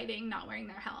actually fighting, not wearing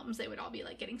their helms, they would all be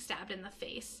like getting stabbed in the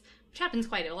face, which happens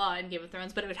quite a lot in Game of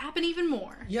Thrones, but it would happen even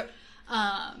more. Yep.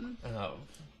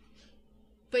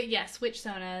 But yes, witch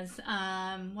sonas.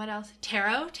 What else?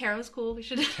 Tarot's cool. We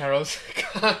should. Tarot's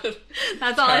God.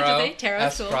 That's all I have to say.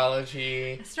 Tarot's cool.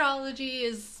 Astrology. Astrology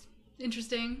is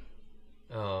interesting.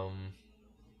 I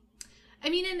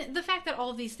mean, and the fact that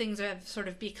all of these things have sort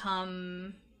of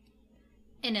become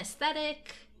an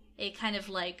aesthetic, a kind of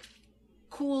like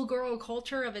cool girl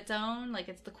culture of its own. Like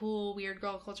it's the cool, weird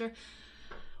girl culture.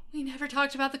 We never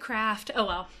talked about The Craft. Oh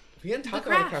well. We didn't talk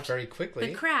about The Craft very quickly.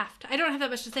 The Craft. I don't have that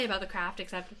much to say about The Craft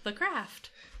except The Craft.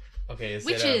 Okay, is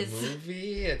Which it a is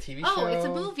movie, a TV show? Oh, it's a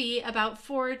movie about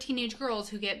 4 teenage girls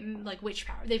who get like witch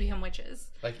power. They become witches.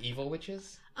 Like evil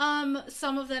witches?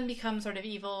 Some of them become sort of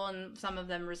evil, and some of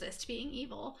them resist being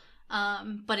evil.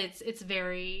 But it's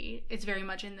very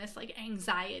much in this like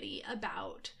anxiety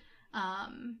about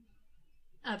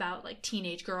like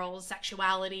teenage girls'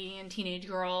 sexuality and teenage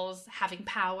girls having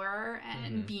power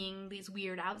and being these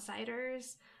weird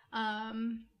outsiders. I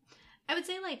would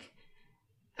say like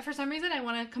for some reason I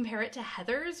want to compare it to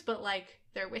Heathers, but like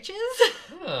they're witches.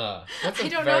 That's a I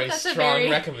don't know very if that's strong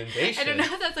recommendation. I don't know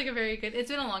if that's like a very good. It's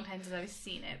been a long time since I've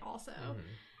seen it. Also,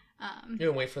 you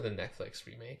can wait for the Netflix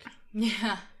remake.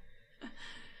 Yeah,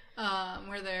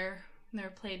 where they're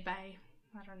played by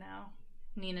I don't know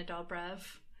Nina Dobrev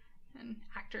and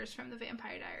actors from The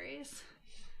Vampire Diaries.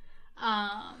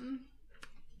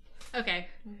 Okay,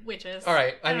 witches. All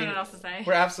right, I don't know what else to say.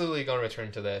 We're absolutely going to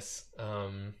return to this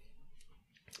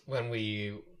when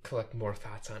we collect more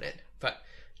thoughts on it. But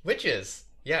witches,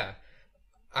 yeah.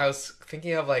 I was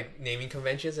thinking of like naming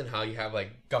conventions and how you have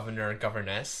like governor,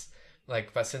 governess.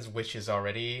 Like, but since witches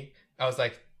already, I was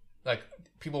like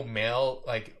people male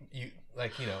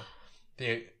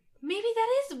they. Maybe that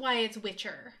is why it's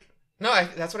Witcher. No,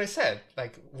 that's what I said.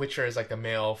 Like Witcher is like the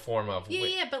male form of.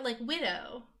 Yeah, but like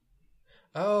widow.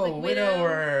 Oh, like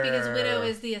widower. Because widow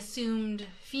is the assumed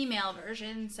female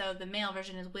version, so the male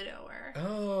version is widower.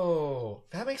 Oh,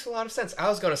 that makes a lot of sense. I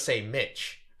was going to say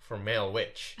Mitch for male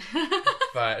witch,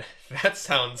 but that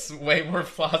sounds way more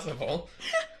plausible.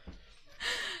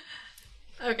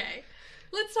 Okay,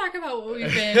 let's talk about what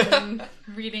we've been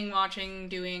reading, watching,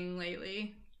 doing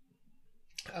lately.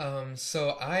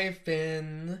 So I've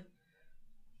been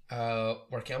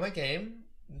working on my game.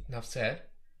 Enough said.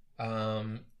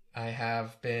 I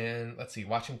have been,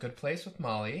 watching Good Place with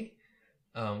Molly,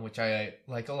 which I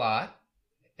like a lot.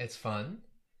 It's fun.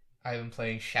 I've been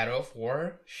playing Shadow of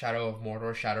War, Shadow of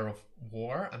Mordor, Shadow of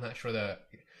War. I'm not sure and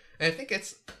I think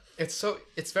it's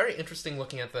very interesting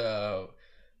looking at the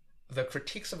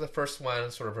critiques of the first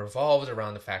one sort of revolved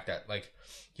around the fact that like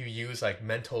you use like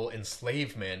mental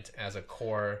enslavement as a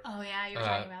core. Oh yeah, you were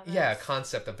talking about this.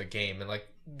 Concept of the game, and like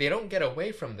they don't get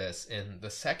away from this in the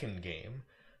second game.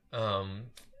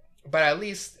 But at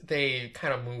least they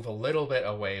kind of move a little bit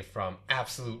away from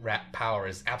absolute power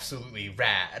is absolutely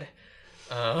rad.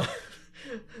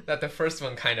 That the first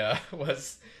one kind of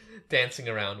was dancing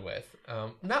around with.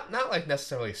 Not like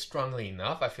necessarily strongly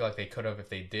enough. I feel like they could have if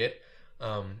they did.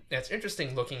 It's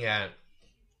interesting looking at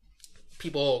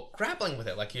people grappling with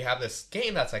it. Like you have this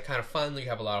game that's like kind of fun. You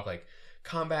have a lot of like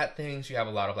combat things. You have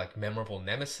a lot of like memorable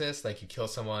nemesis. Like you kill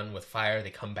someone with fire, they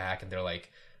come back and they're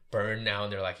like burned now,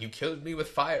 and they're like, you killed me with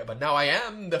fire, but now I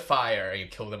am the fire. And you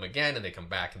kill them again, and they come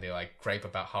back, and they like gripe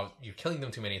about how you're killing them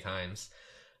too many times.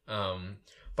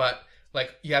 But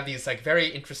like you have these like very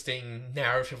interesting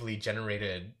narratively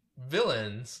generated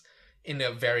villains in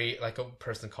a very, like a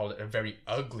person called it, a very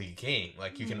ugly game.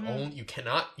 Like you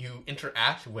you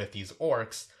interact with these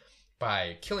orcs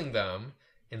by killing them,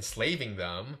 enslaving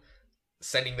them,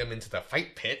 sending them into the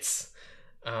fight pits.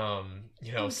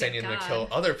 Sending them to kill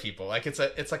other people. Like it's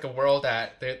like a world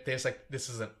that there's like, this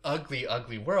is an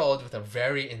ugly world with a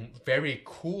very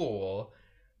cool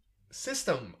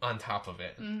system on top of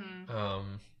it.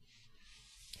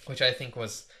 Which I think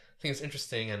is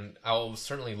interesting, and I'll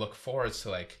certainly look forward to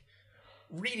like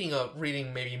reading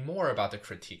maybe more about the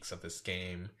critiques of this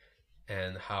game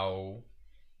and how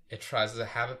it tries to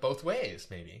have it both ways,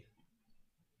 maybe.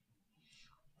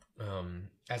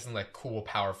 As in like cool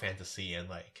power fantasy and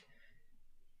like,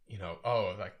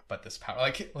 but this power,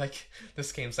 like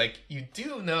this game's like, you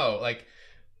do know, like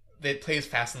it plays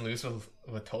fast and loose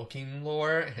with Tolkien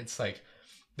lore, and it's like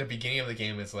the beginning of the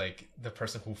game is like the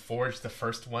person who forged the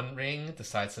first One Ring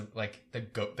decides to, like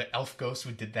the elf ghost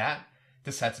who did that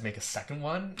decides to make a second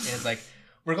one, and it's like,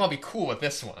 we're gonna be cool with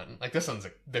this one. Like this one's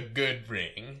the good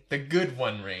ring, the good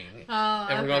One Ring,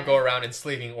 and we're gonna go around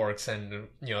enslaving orcs, and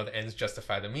the ends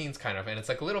justify the means, kind of. And it's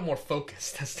like a little more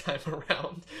focused this time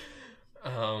around.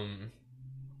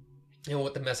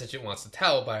 What the message it wants to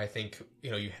tell, but I think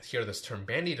you hear this term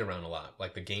bandied around a lot.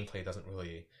 Like the gameplay doesn't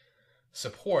really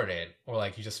support it, or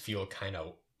like you just feel kind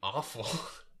of awful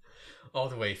all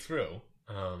the way through.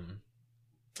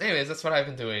 Anyways, that's what I've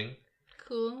been doing.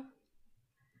 Cool.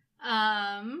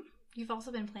 You've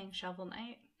also been playing Shovel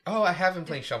Knight. Oh, I have been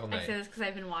playing Shovel I Knight. say this because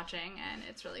I've been watching, and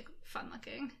it's really fun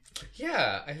looking.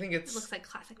 Yeah, I think It looks like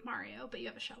classic Mario, but you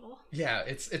have a shovel. yeah,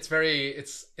 it's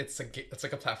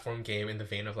like a platform game in the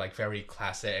vein of like very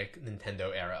classic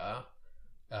Nintendo era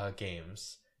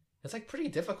games. It's like pretty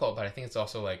difficult, but I think it's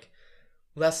also like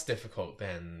less difficult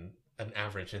than an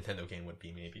average Nintendo game would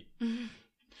be, maybe.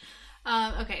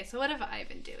 Okay, so what have I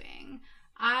been doing?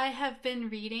 I have been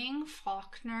reading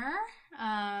Faulkner,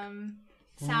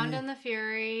 Sound and the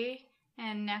Fury,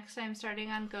 and next I'm starting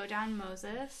on Go Down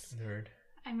Moses. Nerd.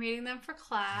 I'm reading them for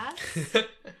class.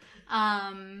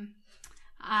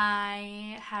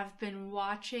 I have been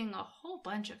watching a whole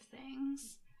bunch of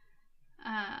things.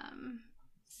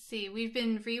 See, we've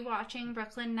been rewatching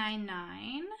Brooklyn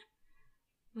Nine-Nine.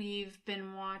 We've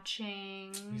been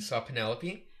watching... You saw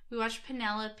Penelope, We watched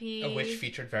Penelope. a witch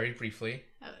featured very briefly.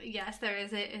 Yes, there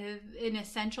is an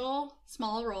essential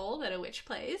small role that a witch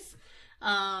plays.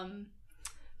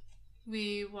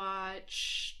 We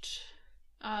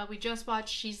just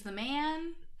watched She's the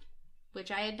Man,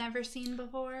 which I had never seen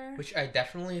before. Which I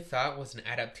definitely thought was an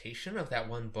adaptation of that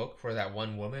one book where that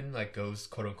one woman like goes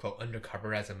quote unquote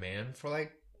undercover as a man for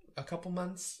like a couple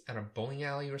months at a bowling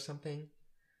alley or something.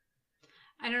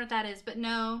 I don't know what that is, but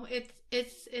no,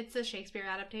 it's a Shakespeare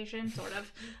adaptation, sort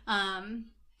of.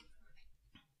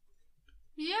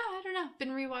 Yeah, I don't know.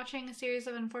 Been rewatching a series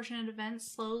of unfortunate events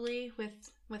slowly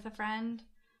with a friend.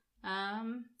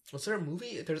 Was there a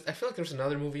movie? I feel like there's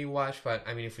another movie you watched, but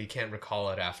I mean, if we can't recall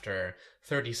it after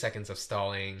 30 seconds of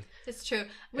stalling, It's true.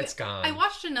 it's gone. I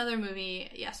watched another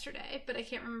movie yesterday, but I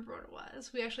can't remember what it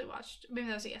was. We actually watched, maybe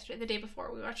that was yesterday, the day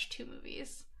before, we watched 2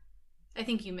 movies. I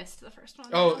think you missed the first one.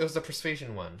 Oh, it was the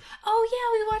Persuasion one. Oh, yeah,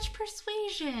 we watched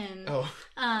Persuasion. Oh,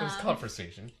 it was called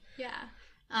Persuasion. Yeah.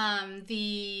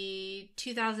 The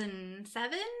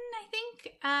 2007, I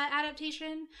think,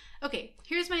 adaptation. Okay,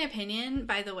 here's my opinion,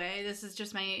 by the way. This is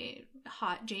just my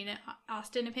hot Jane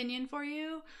Austen opinion for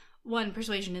you. 1,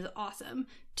 Persuasion is awesome.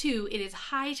 2, it is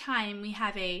high time we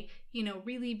have a,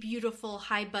 really beautiful,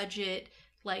 high-budget,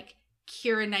 like,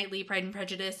 Keira Knightley, Pride and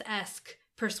Prejudice-esque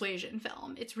Persuasion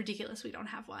film. It's ridiculous we don't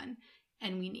have one,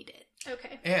 and we need it.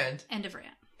 Okay. And End of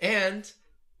rant. And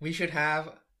we should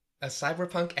have a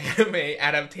cyberpunk anime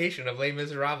adaptation of Les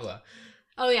Miserables.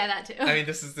 Oh yeah, that too. I mean,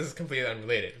 this is completely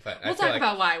unrelated, but We'll talk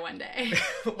about why one day.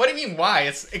 What do you mean why?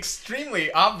 It's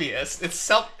extremely obvious. It's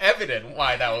self-evident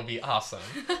why that would be awesome.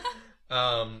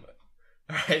 All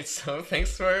right, so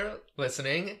thanks for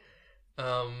listening.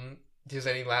 There's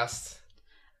any last...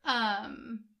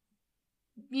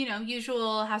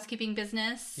 usual housekeeping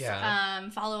business. Yeah.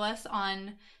 Follow us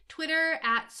on Twitter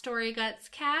at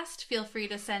StoryGutsCast. Feel free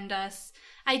to send us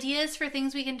ideas for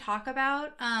things we can talk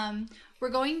about. We're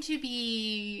going to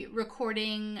be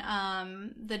recording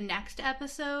the next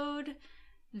episode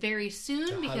very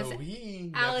soon because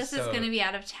Halloween Alice is episode. going to be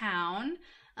out of town.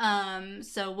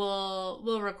 So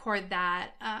we'll record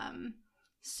that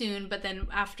soon, but then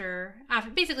after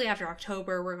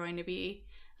October we're going to be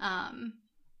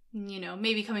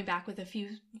maybe coming back with a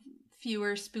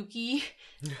fewer spooky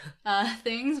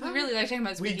things. We really like talking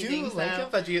about spooky things. We do like though. them,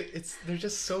 but they're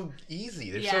just so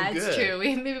easy. They're so Yeah, good. it's true.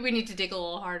 Maybe we need to dig a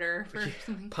little harder for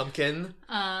something.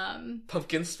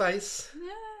 Pumpkin spice.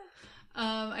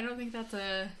 I don't think that's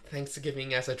a...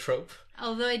 Thanksgiving as a trope.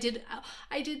 Although I did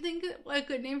think a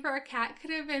good name for our cat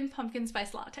could have been Pumpkin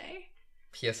Spice Latte.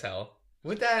 PSL.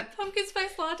 Would that... Pumpkin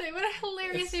Spice Latte. What a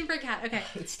hilarious name for a cat. Okay.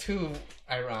 It's too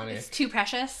ironic. It's too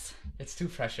precious. It's too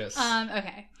precious.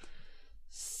 Okay.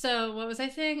 So what was I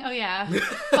saying? Oh yeah.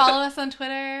 Follow us on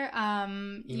Twitter.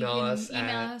 Email us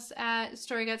at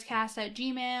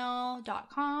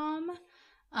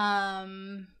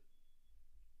storygutscast@gmail.com.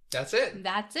 That's it.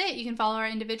 That's it. You can follow our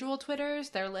individual Twitters.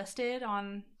 They're listed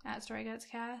at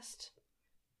StoryGutsCast.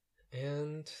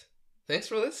 And thanks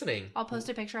for listening. I'll post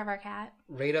a picture of our cat.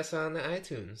 Rate us on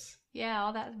iTunes. Yeah,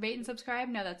 all that. Rate and subscribe.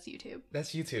 No, that's YouTube.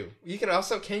 That's YouTube. You can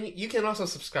also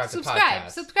subscribe to Subscribe.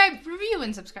 podcasts. Subscribe. Review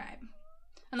and subscribe.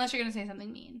 Unless you're going to say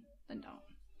something mean. Then don't.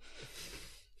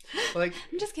 Like,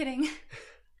 I'm just kidding.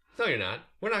 no, you're not.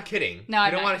 We're not kidding. No, we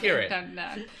I'm don't not want to hear it. kidding.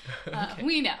 No. Okay.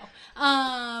 We know.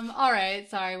 All right.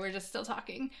 Sorry, we're just still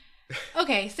talking.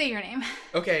 Okay, say your name.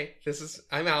 Okay,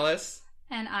 I'm Alice.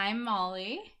 And I'm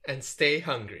Molly. And stay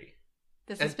hungry.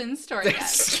 This has been Story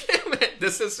Guts.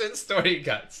 This has been Story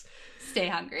Guts. Stay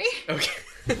hungry. Okay.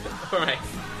 All right.